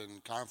God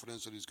and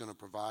confidence that He's going to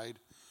provide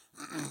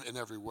in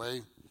every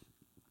way.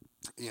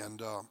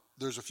 And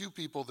there's a few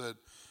people that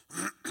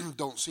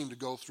don't seem to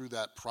go through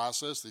that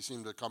process. They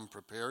seem to come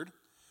prepared,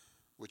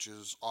 which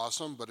is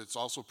awesome, but it's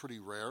also pretty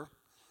rare.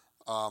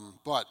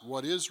 But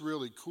what is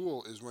really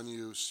cool is when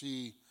you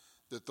see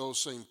that those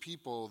same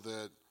people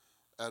that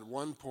at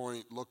one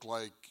point look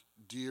like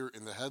deer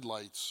in the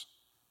headlights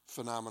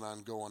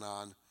phenomenon going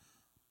on,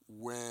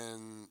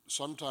 when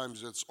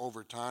sometimes it's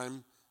over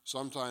time,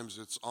 sometimes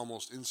it's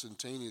almost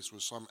instantaneous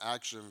with some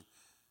action,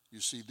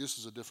 you see this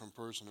is a different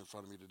person in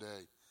front of me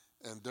today.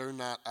 And they're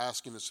not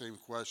asking the same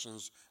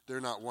questions. They're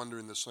not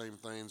wondering the same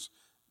things.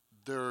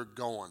 They're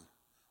going.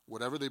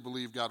 Whatever they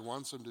believe God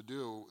wants them to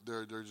do,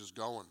 they're just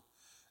going.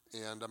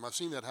 And I've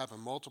seen that happen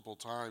multiple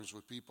times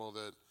with people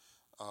that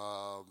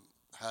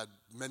had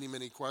many,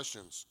 many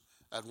questions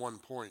at one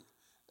point.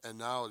 And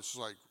now it's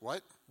like,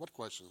 what? What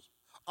questions?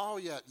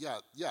 Oh,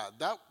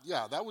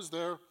 that was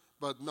there.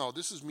 But no,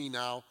 this is me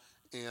now.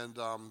 And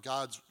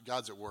God's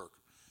at work.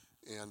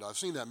 And I've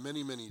seen that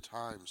many, many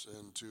times.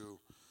 And to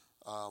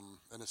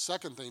And the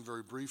second thing,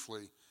 very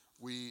briefly,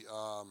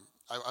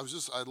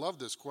 I love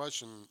this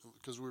question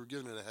because we were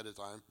given it ahead of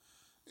time,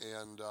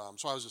 and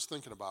so I was just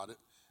thinking about it,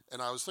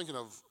 and I was thinking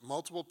of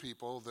multiple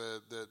people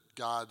that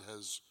God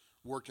has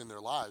worked in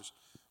their lives,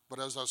 but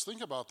as I was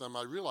thinking about them,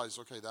 I realized,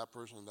 okay, that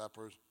person and that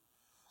person.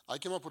 I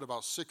came up with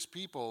about 6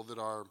 people that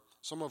are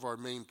some of our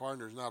main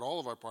partners, not all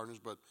of our partners,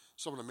 but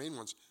some of the main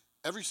ones.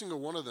 Every single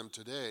one of them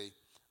today,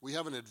 we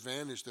have an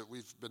advantage that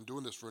we've been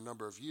doing this for a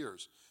number of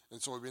years.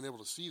 And so we've been able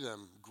to see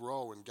them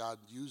grow and God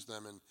use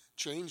them and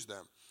change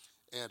them.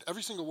 And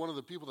every single one of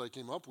the people that I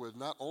came up with,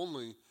 not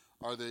only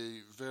are they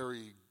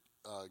very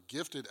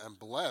gifted and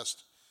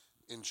blessed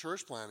in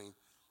church planning,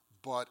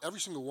 but every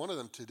single one of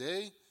them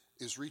today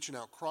is reaching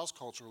out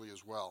cross-culturally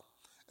as well.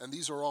 And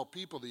these are all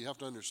people that you have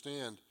to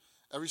understand.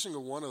 Every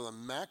single one of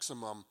them,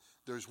 maximum,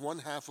 there's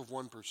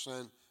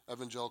 0.5%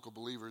 evangelical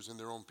believers in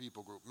their own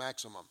people group,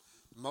 maximum.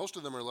 Most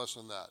of them are less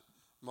than that.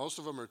 Most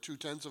of them are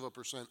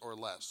 0.2% or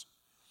less.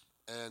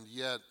 And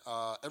yet,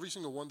 every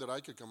single one that I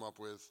could come up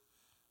with,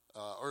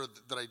 or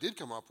that I did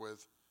come up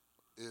with,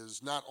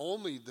 is not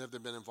only have they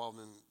been involved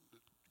in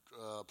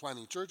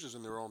planning churches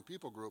in their own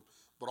people group,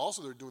 but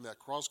also they're doing that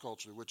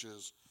cross-culture, which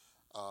is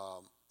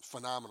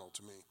phenomenal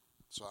to me.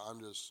 So I'm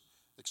just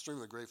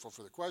extremely grateful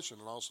for the question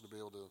and also to be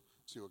able to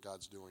see what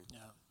God's doing. Yeah.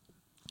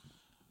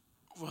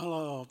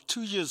 Well,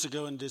 2 years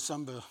ago in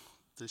December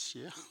this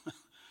year,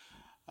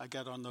 I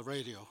got on the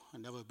radio. I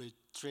never been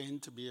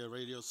trained to be a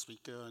radio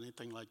speaker or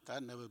anything like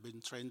that, never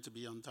been trained to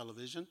be on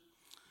television.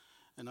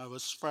 And I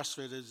was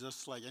frustrated,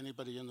 just like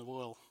anybody in the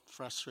world,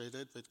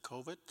 frustrated with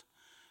COVID.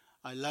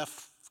 I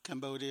left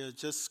Cambodia,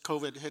 just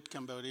COVID hit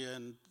Cambodia,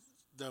 and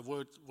the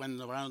word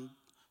went around,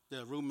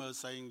 the rumors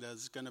saying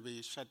there's going to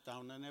be shut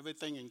down and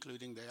everything,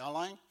 including the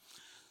airline.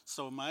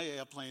 So my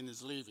airplane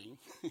is leaving.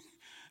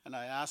 And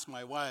I asked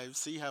my wife,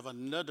 she have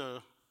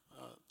another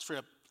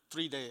trip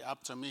 3 days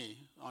after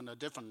me on a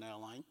different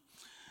airline.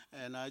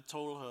 And I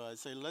told her, I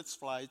said, let's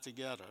fly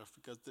together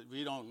because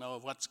we don't know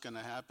what's going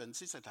to happen.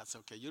 She said, that's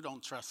okay. You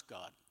don't trust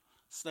God.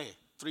 Stay.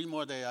 3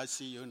 more days, I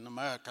see you in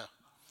America.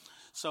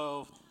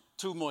 So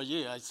 2 more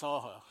years, I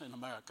saw her in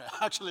America.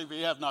 Actually,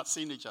 we have not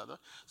seen each other.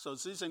 So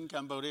she's in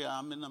Cambodia,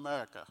 I'm in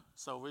America.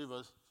 So we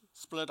were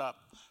split up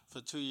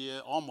for 2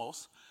 years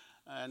almost.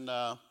 And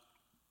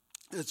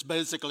it's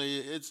basically,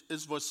 it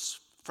was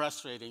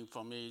frustrating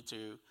for me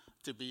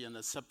to be in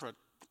a separate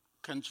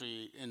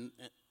country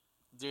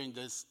during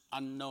this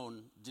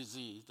unknown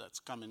disease that's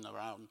coming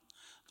around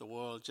the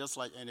world, just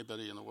like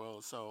anybody in the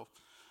world. So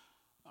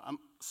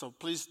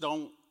please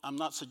don't, I'm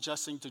not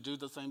suggesting to do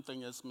the same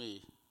thing as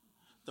me.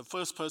 The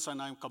first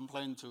person I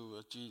complained to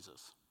was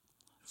Jesus.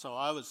 So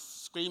I was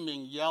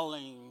screaming,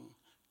 yelling,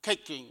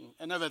 kicking,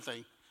 and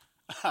everything.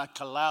 I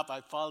collapsed,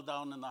 I fell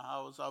down in the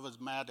house. I was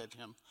mad at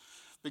him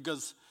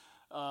because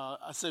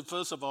I said,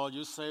 first of all,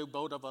 you saved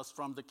both of us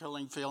from the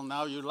killing field.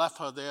 Now you left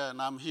her there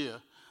and I'm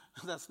here.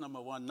 That's number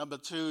one. Number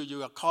two,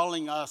 you are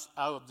calling us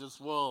out of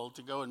this world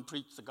to go and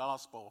preach the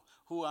gospel.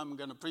 Who am I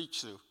going to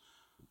preach to?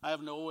 I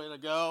have nowhere to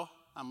go.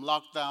 I'm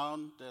locked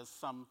down. There's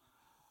some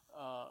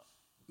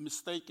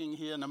mistaking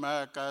here in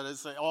America. They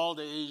say, all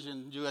the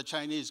Asians, you are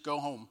Chinese, go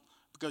home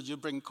because you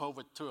bring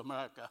COVID to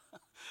America.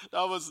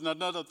 That was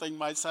another thing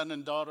my son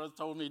and daughter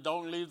told me,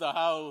 don't leave the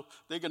house.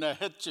 They're going to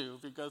hit you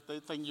because they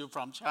think you're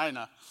from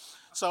China.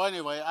 So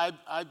anyway,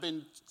 I've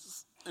been...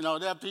 there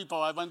are people,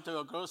 I went to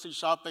a grocery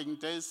shopping,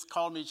 they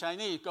call me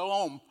Chinese, go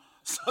home.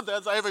 So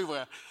that's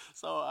everywhere.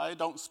 So I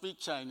don't speak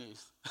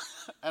Chinese.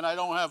 And I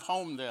don't have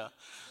home there.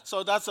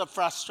 So that's a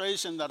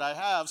frustration that I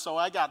have. So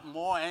I got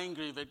more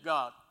angry with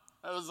God.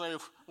 I was like,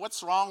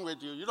 what's wrong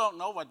with you? You don't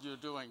know what you're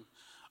doing.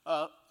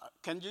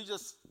 Can you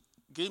just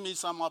give me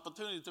some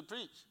opportunity to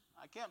preach?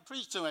 I can't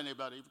preach to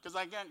anybody because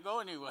I can't go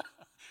anywhere.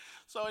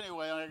 So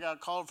anyway, I got a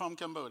call from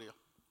Cambodia.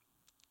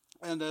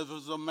 And there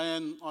was a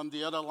man on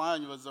the other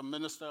line who was a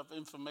minister of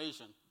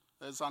information.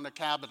 That's on the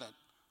cabinet,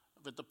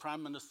 with the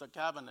prime minister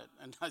cabinet.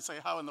 And I say,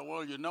 how in the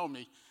world you know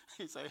me?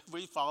 He said,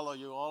 we follow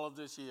you all of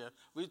this year.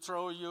 We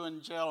throw you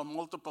in jail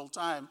multiple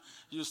times.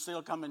 You're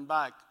still coming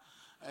back.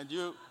 And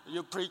you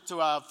preach to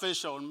our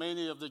official, and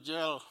many of the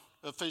jail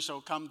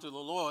officials come to the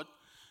Lord.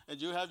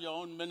 And you have your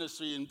own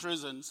ministry in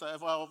prison. So,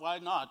 well, why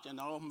not?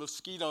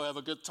 Mosquito have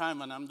a good time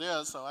when I'm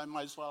there, so I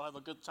might as well have a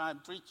good time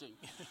preaching.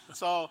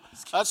 So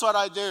that's what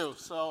I do.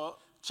 So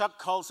Chuck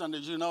Colson,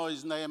 as you know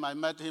his name, I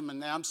met him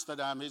in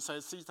Amsterdam. He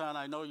said, Sitan,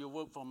 I know you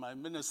work for my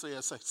ministry.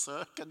 I said,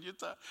 sir, can you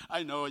tell?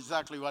 I know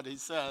exactly what he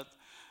said.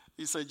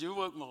 He said, you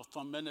work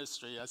for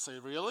ministry. I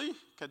said, really?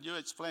 Can you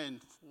explain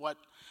what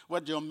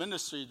your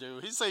ministry do?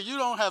 He said, you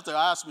don't have to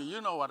ask me.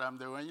 You know what I'm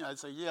doing. I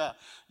said, yeah,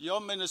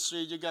 your ministry,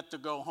 you get to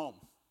go home.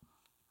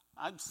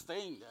 I'm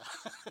staying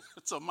there.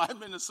 So my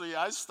ministry,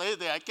 I stay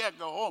there. I can't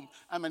go home.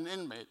 I'm an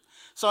inmate.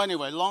 So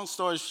anyway, long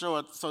story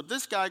short, so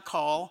this guy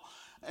called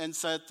and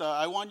said,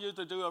 I want you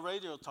to do a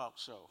radio talk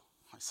show.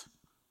 I said,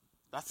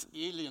 that's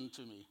alien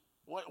to me.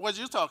 What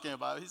are you talking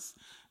about?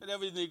 And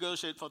then we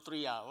negotiate for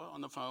 3 hours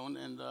on the phone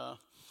and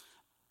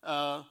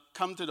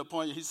come to the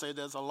point, he said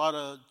there's a lot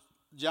of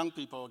young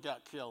people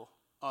got killed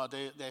or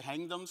they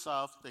hang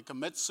themselves, they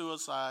commit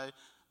suicide,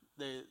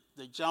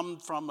 they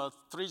jump from a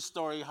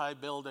 3-story high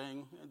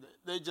building.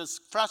 They're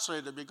just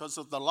frustrated because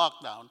of the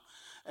lockdown.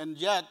 And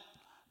yet,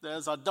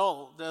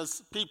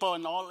 there's people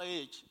in all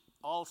age,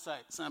 all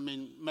sex,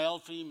 male,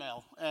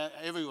 female,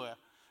 everywhere,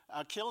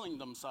 are killing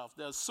themselves.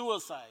 There's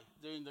suicide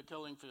during the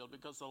killing field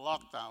because of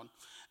lockdown.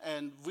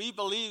 And we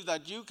believe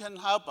that you can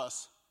help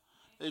us.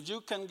 If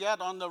you can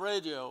get on the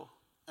radio,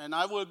 and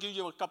I will give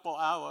you a couple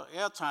hour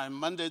airtime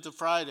Monday to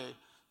Friday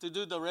to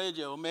do the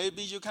radio,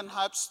 maybe you can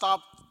help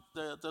stop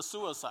the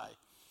suicide.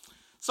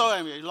 So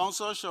anyway, long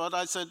story short,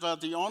 I said, well,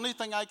 the only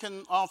thing I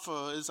can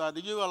offer is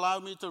that you allow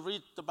me to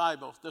read the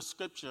Bible, the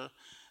scripture.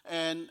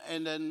 And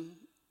then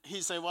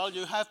he said, well,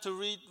 you have to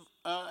read.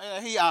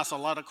 He asked a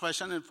lot of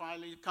questions and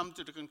finally come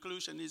to the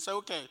conclusion. He said,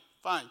 okay,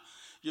 fine.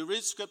 You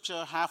read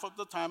scripture half of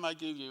the time I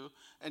give you,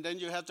 and then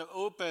you have to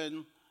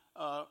open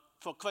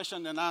for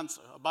question and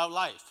answer about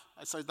life.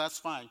 I said, that's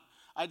fine.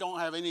 I don't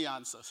have any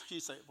answers. He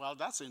said, well,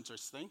 that's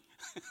interesting.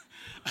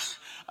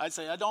 I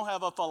say, I don't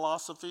have a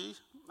philosophy.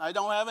 I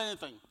don't have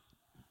anything.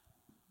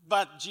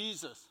 But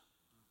Jesus,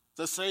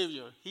 the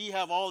Savior, he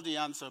have all the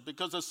answer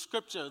because the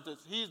scripture,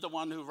 he's the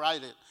one who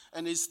write it,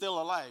 and he's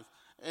still alive,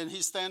 and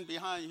he stand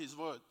behind his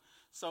word.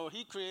 So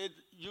he created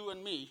you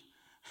and me.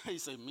 He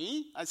said,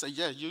 me? I said,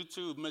 yeah, you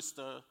too,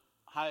 Mr.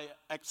 High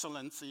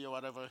Excellency or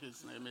whatever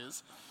his name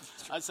is.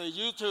 I say,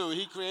 you too,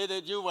 he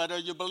created you, whether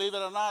you believe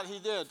it or not, he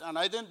did. And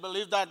I didn't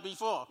believe that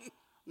before.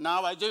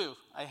 Now I do.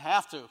 I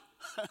have to.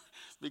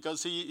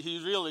 Because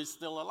he really is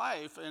still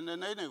alive. And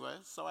then anyway,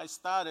 so I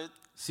started.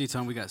 See,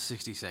 Tom, we got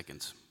 60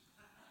 seconds.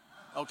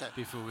 Okay.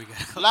 Before we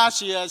get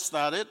Last year I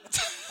started.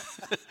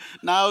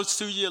 Now it's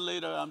 2 years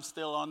later, I'm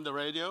still on the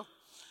radio.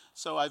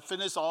 So I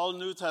finished all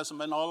New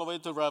Testament all the way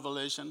to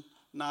Revelation.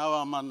 Now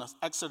I'm on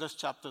Exodus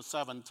chapter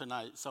 7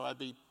 tonight. So I'll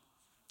be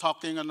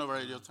talking on the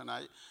radio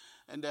tonight.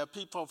 And there are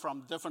people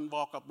from different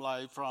walk of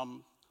life,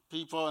 from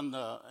people in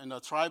the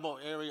tribal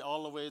area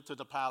all the way to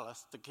the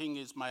palace. The king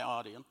is my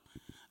audience.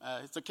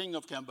 He's the king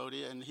of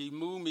Cambodia, and he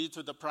moved me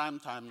to the prime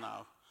time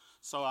now.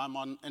 So I'm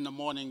on in the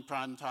morning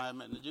prime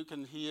time, and you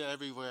can hear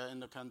everywhere in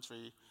the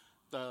country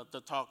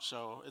the talk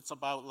show. It's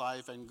about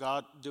life and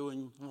God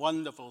doing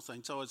wonderful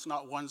things. So it's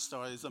not one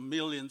story, it's a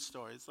million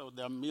stories. So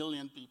there are a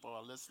million people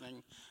are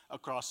listening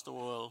across the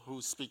world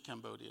who speak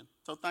Cambodian.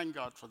 So thank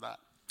God for that.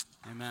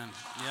 Amen.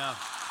 Yeah.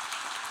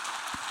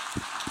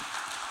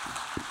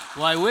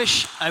 Well,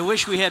 I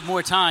wish we had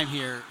more time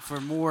here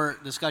for more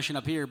discussion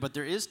up here, but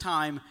there is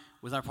time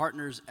with our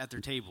partners at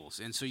their tables.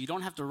 And so you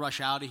don't have to rush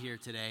out of here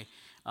today.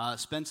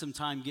 Spend some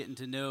time getting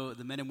to know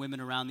the men and women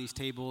around these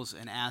tables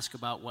and ask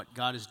about what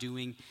God is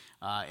doing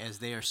as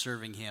they are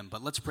serving him.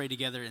 But let's pray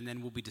together, and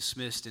then we'll be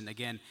dismissed. And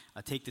again,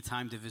 take the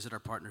time to visit our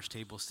partners'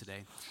 tables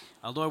today.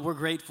 Lord, we're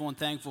grateful and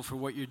thankful for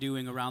what you're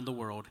doing around the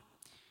world.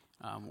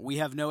 We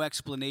have no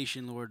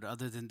explanation, Lord,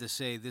 other than to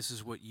say this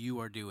is what you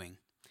are doing.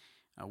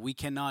 We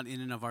cannot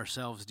in and of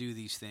ourselves do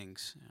these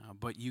things,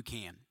 but you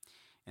can.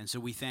 And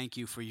so we thank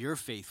you for your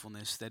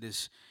faithfulness that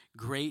is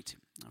great,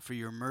 for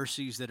your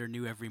mercies that are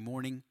new every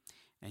morning.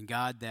 And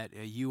God, that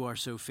you are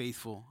so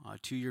faithful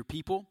to your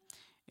people,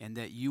 and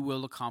that you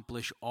will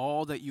accomplish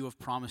all that you have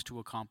promised to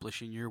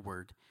accomplish in your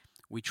word.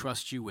 We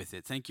trust you with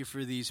it. Thank you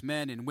for these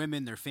men and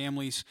women, their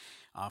families,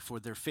 for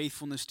their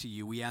faithfulness to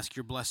you. We ask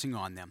your blessing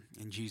on them.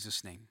 In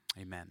Jesus' name,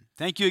 amen.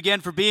 Thank you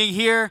again for being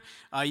here.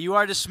 You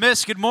are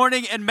dismissed. Good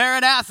morning and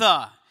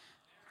Maranatha.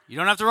 You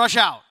don't have to rush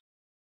out.